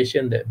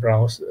identification that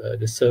browse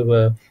the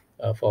server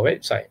for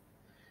website.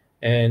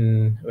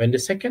 And when the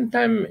second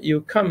time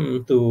you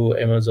come to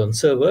Amazon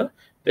server,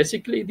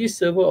 basically this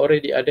server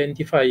already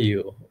identify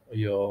you,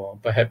 your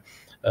perhaps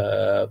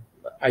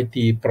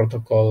IT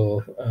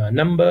protocol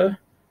number,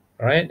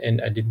 right, and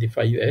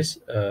identify you as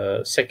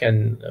a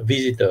second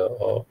visitor,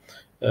 or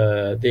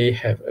they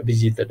have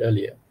visited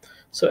earlier.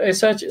 So as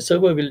such,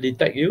 server will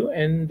detect you,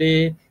 and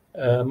they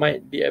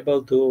might be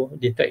able to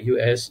detect you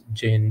as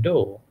Jane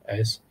Doe,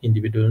 as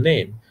individual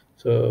name.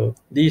 So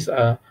these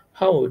are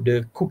how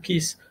the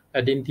cookies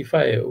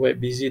identify a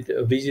web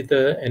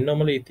visitor, and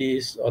normally it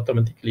is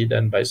automatically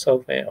done by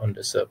software on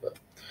the server.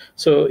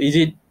 So is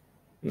it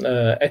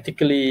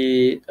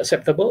ethically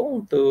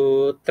acceptable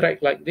to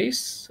track like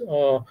this,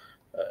 or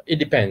it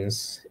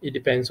depends. It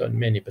depends on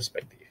many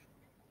perspectives.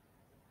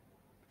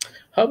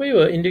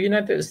 However, in the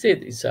United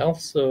States itself,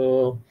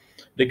 so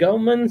the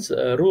government's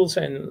rules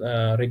and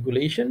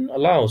regulation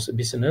allows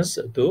business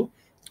to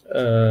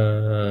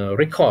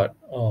record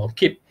or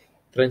keep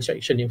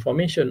transaction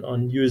information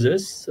on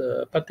users,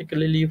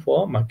 particularly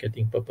for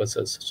marketing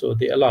purposes. So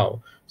they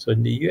allow. So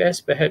in the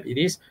US, perhaps it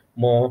is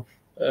more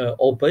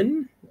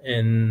open,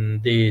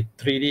 and they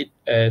treat it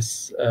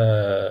as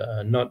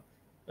not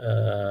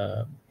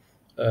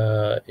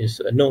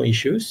is no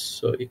issues,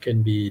 so it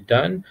can be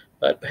done.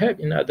 But perhaps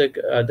in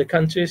other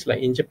countries,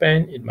 like in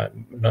Japan, it might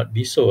not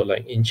be so.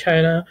 Like in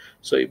China,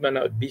 so it might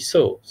not be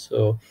so.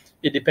 So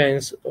it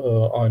depends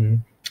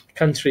on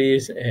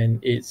countries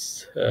and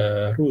its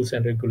rules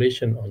and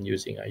regulation on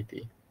using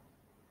IT.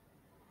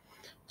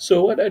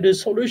 So, what are the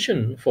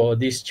solution for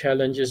these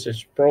challenges,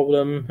 this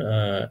problem,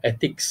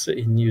 ethics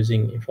in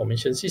using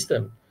information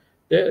system?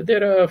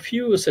 There are a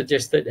few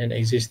suggested and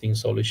existing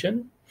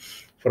solution.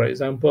 For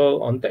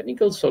example, on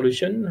technical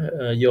solution,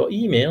 your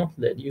email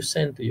that you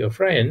send to your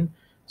friend.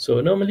 So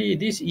normally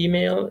this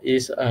email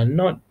is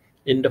not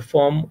in the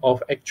form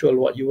of actual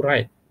what you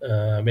write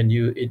when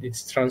it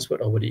is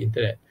transferred over the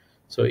internet.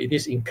 So it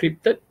is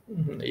encrypted.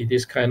 It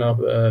is kind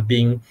of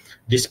being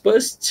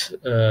dispersed,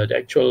 the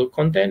actual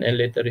content, and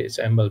later it's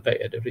assembled back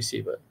at the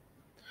receiver.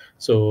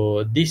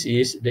 So this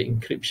is the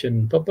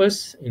encryption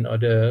purpose, in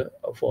order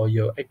for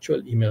your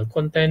actual email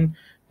content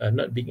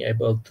not being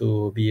able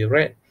to be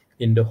read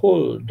in the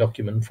whole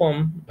document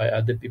form by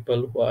other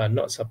people who are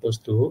not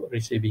supposed to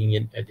receiving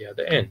it at the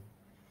other end.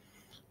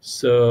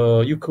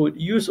 So you could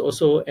use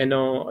also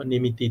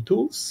anonymity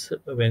tools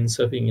when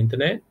surfing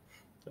internet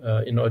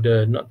in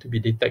order not to be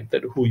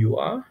detected who you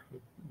are.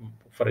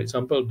 For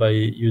example, by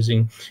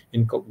using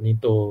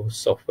incognito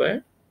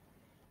software.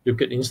 You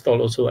could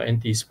install also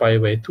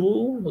anti-spyware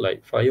tool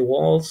like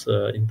firewalls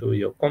into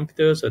your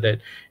computer, so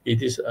that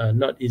it is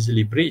not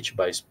easily breached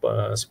by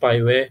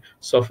spyware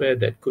software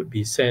that could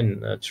be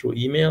sent through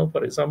email,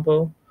 for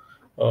example.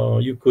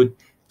 You could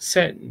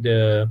set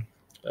the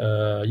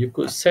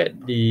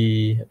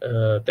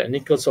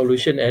technical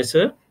solution as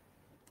a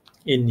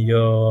in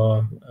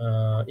your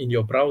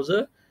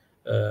browser,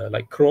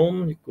 like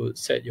Chrome. You could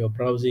set your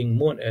browsing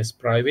mode as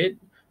private,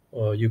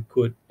 or you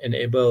could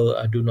enable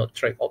a do not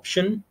track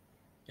option.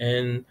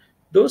 And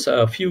those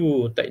are a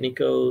few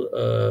technical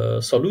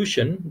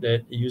solution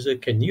that user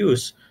can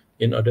use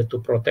in order to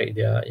protect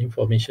their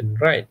information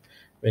right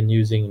when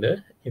using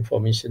the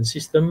information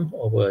system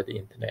over the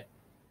internet.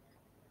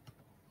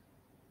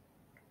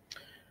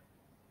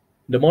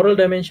 The moral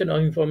dimension of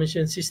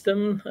information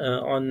system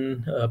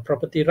on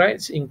property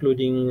rights,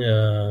 including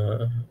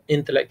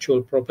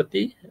intellectual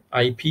property,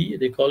 IP,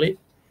 they call it.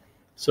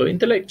 So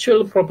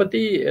intellectual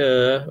property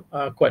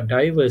are quite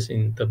diverse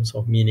in terms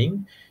of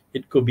meaning.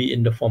 It could be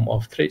in the form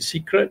of trade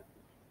secret,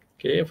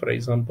 okay, for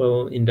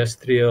example,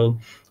 industrial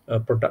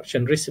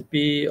production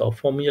recipe or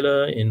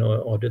formula in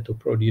order to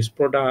produce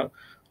product,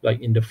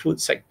 like in the food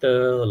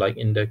sector, like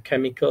in the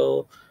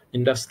chemical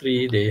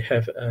industry, they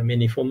have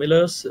many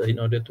formulas in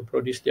order to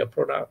produce their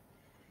product.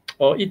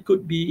 Or it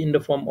could be in the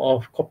form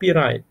of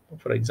copyright,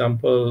 for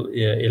example,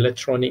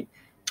 electronic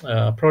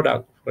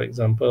product, for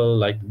example,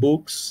 like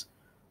books,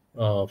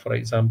 for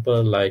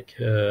example, like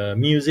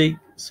music.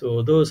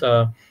 So those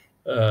are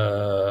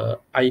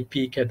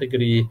IP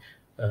category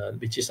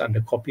which is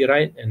under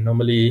copyright, and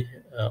normally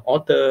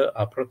author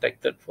are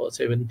protected for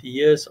 70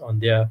 years on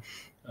their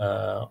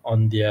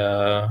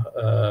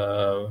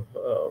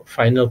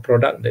final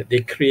product that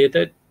they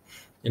created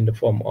in the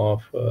form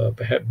of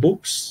perhaps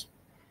books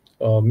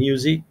or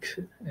music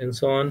and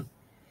so on.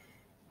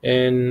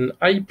 And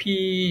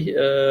IP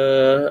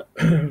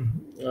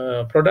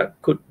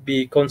product could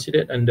be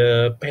considered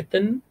under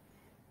patent.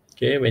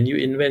 Okay, when you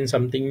invent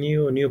something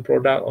new, a new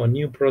product or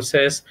new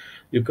process,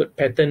 you could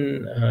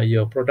patent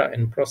your product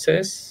and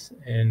process.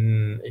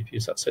 And if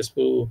you're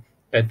successful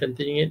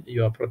patenting it,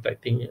 you are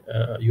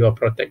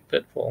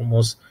protected for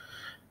almost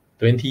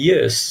 20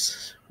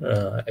 years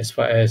as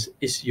far as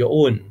it's your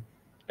own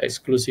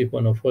exclusive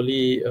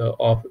monopoly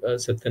of a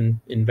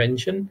certain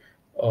invention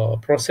or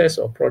process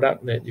or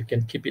product, that you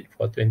can keep it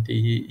for 20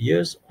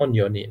 years on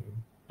your name,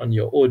 on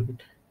your own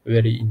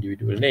very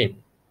individual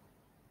name.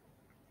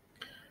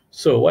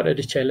 So what are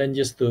the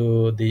challenges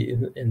to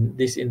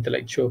these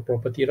intellectual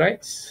property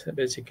rights?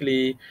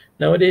 Basically,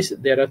 nowadays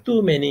there are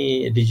too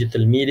many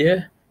digital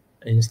media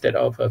instead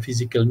of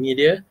physical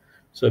media.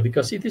 So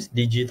because it is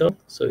digital,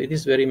 so it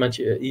is very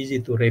much easy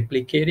to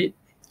replicate it.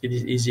 It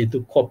is easy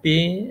to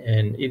copy,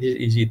 and it is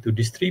easy to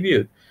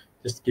distribute.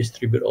 Just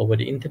distribute over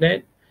the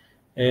internet.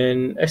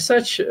 And as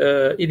such,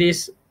 it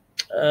is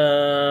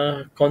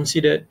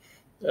considered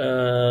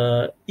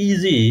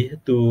easy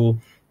to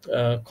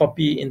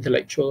copy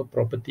intellectual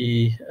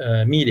property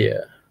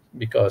media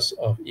because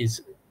of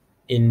its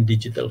in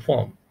digital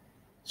form.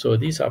 So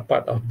these are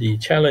part of the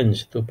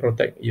challenge to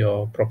protect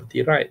your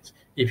property rights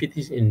if it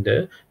is in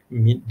the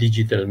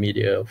digital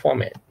media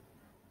format.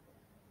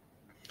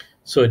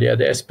 So the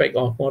other aspect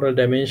of moral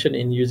dimension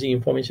in using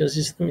information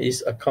system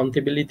is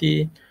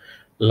accountability,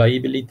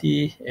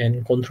 liability,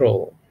 and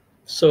control.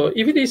 So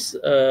if it is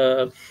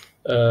a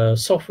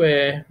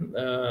software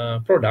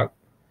product,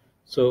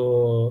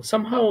 so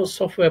somehow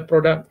software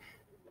product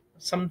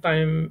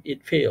sometimes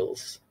it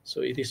fails,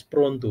 so it is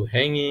prone to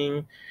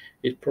hanging,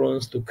 it prone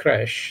to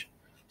crash.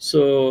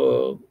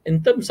 So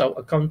in terms of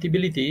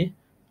accountability,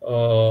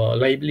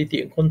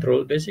 liability and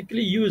control,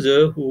 basically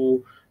users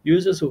who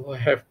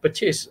have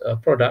purchased a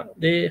product,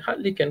 they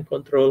hardly can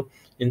control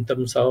in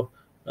terms of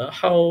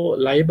how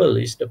liable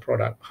is the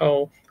product,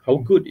 how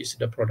good is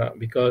the product,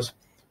 because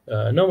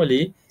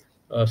normally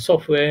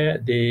software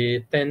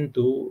they tend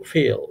to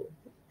fail.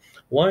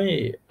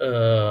 Why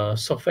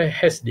software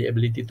has the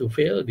ability to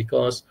fail?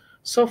 Because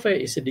software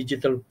is a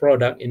digital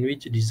product in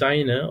which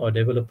designer or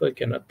developer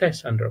cannot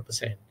test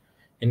 100%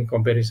 in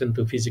comparison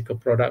to physical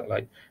product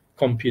like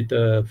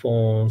computer,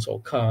 phones, or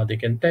car. They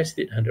can test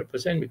it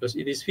 100% because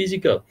it is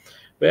physical.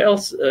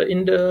 Whereas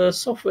in the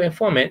software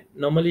format,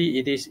 normally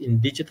it is in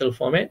digital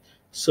format,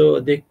 so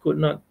they could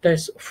not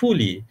test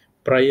fully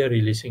prior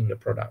releasing the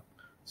product.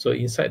 So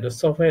inside the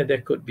software,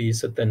 there could be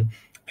certain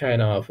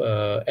kind of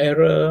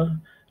error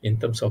in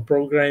terms of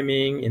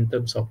programming, in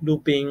terms of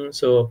looping.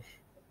 So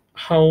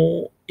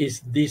how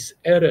is this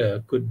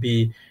error could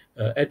be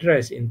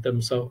addressed in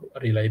terms of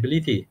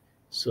reliability?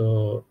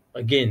 So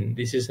again,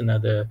 this is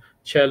another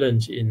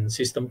challenge in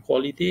system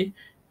quality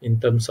in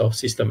terms of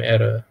system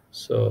error.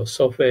 So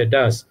software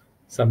does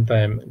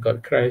sometimes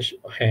got crash,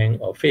 hang,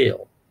 or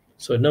fail.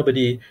 So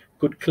nobody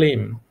could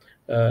claim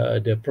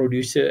the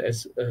producer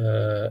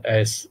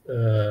as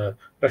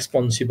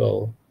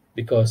responsible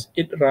because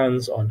it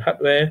runs on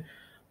hardware,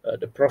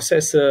 the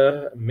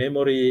processor,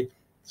 memory,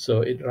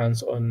 so it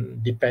runs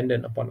on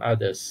dependent upon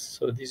others.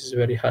 So this is a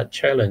very hard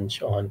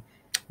challenge on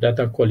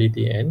data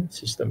quality and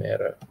system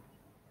error.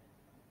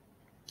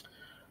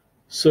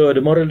 So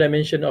the moral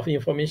dimension of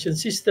information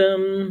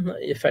system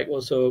affect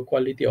also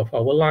quality of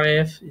our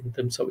life in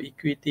terms of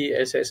equity,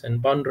 access,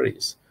 and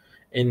boundaries.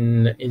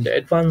 In the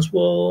advanced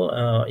world,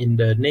 in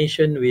the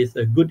nation with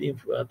a good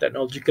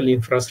technological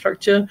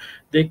infrastructure,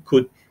 they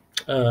could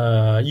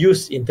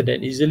use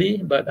internet easily.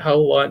 But how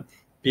about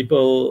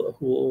people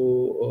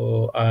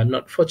who are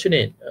not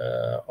fortunate,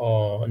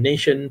 or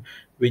nation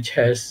which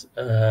has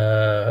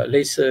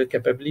lesser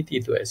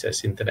capability to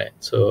access internet?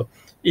 So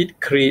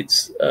it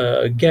creates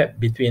a gap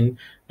between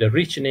the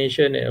rich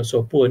nation and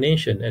also poor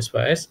nation as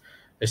far as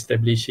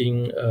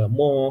establishing a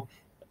more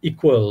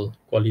equal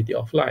quality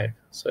of life.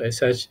 So as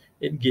such,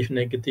 it gives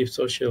negative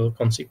social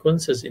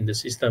consequences in the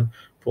system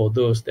for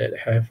those that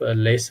have a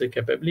lesser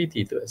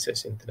capability to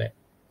access internet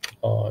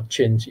or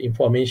change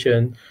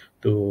information,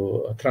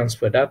 to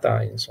transfer data,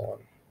 and so on.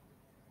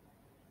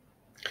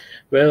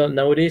 Well,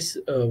 nowadays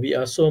we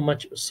are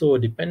so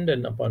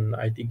dependent upon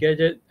IT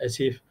gadget, as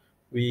if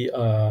we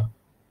are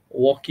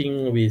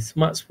walking with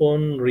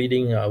smartphone,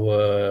 reading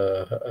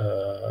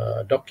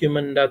our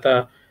document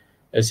data,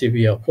 as if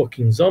we are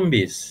walking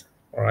zombies.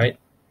 All right.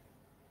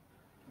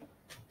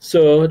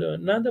 So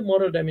another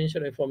moral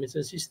dimension of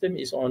information system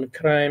is on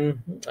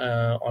crime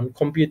on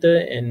computer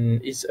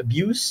and its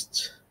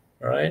abused.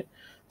 Right.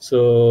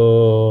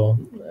 So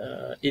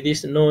it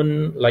is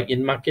known, like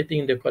in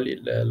marketing, they call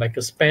it like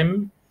a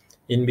spam,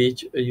 in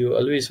which you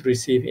always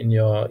receive in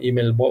your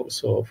email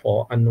box or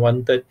for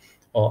unwanted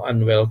or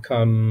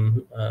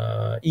unwelcome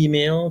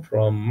email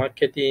from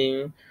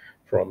marketing,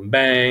 from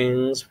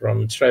banks,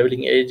 from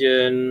traveling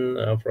agent,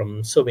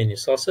 from so many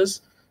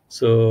sources.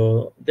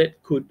 So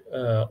that could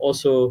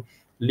also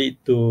lead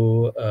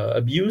to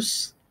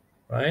abuse,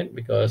 right?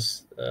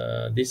 Because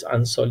this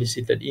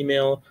unsolicited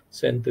email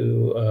sent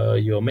to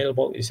your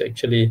mailbox is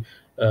actually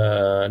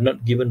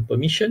not given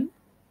permission.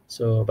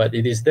 So, but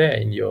it is there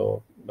in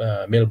your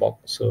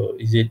mailbox. So,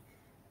 is it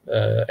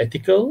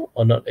ethical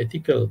or not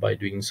ethical by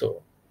doing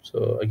so?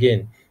 So,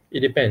 again, it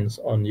depends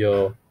on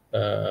your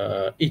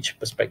each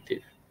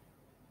perspective.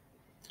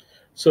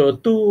 So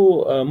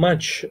too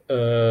much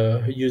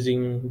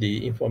using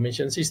the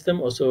information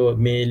system also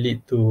may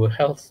lead to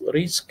health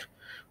risk.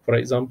 For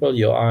example,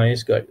 your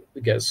eyes get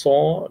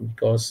sore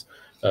because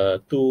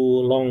too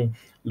long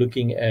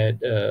looking at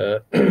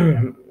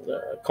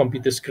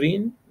computer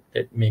screen,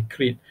 that may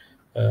create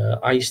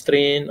eye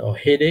strain or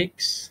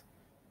headaches.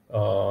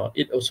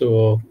 It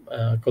also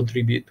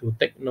contribute to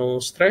techno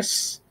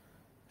stress,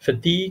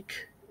 fatigue,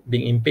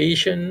 being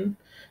impatient,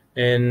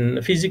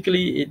 and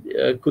physically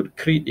it could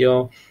create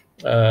your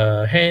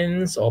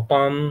hands or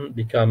palm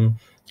become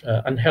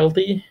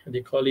unhealthy.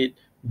 They call it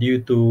due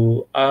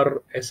to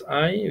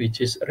RSI,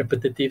 which is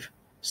repetitive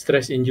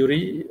stress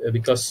injury,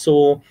 because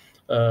so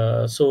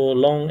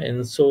long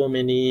and so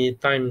many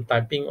time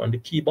typing on the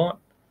keyboard.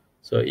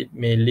 So it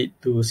may lead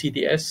to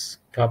CTS,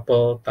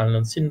 carpal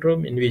tunnel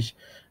syndrome, in which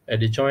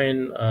at the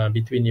joint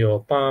between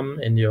your palm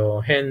and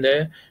your hand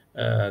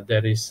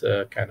there is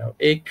a kind of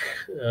ache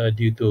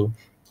due to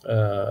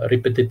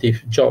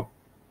repetitive job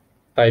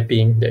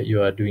typing that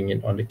you are doing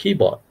it on the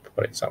keyboard,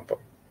 for example.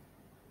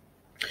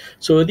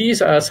 So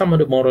these are some of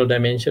the moral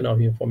dimension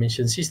of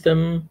information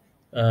system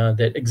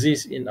that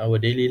exist in our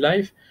daily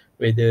life.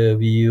 Whether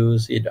we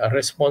use it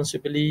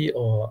responsibly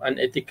or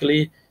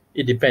unethically,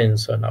 it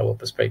depends on our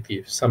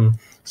perspective. Some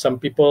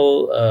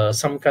people,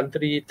 some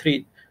country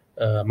treat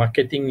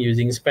marketing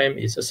using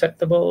spam is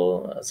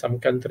acceptable. Some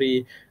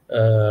country,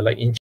 like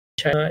in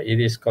China, it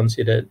is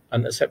considered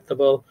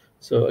unacceptable.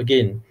 So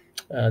again,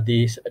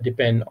 these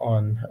depend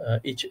on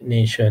each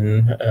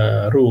nation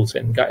rules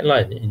and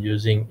guideline in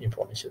using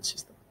information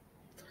system.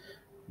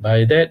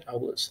 By that, I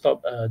will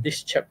stop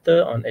this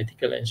chapter on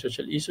ethical and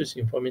social issues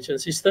information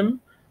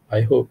system.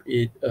 I hope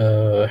it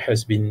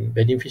has been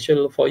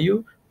beneficial for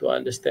you to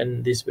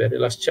understand this very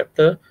last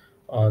chapter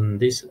on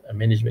this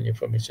management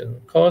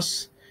information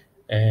course.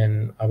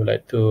 And I would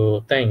like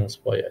to thanks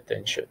for your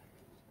attention.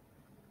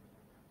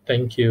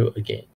 Thank you again.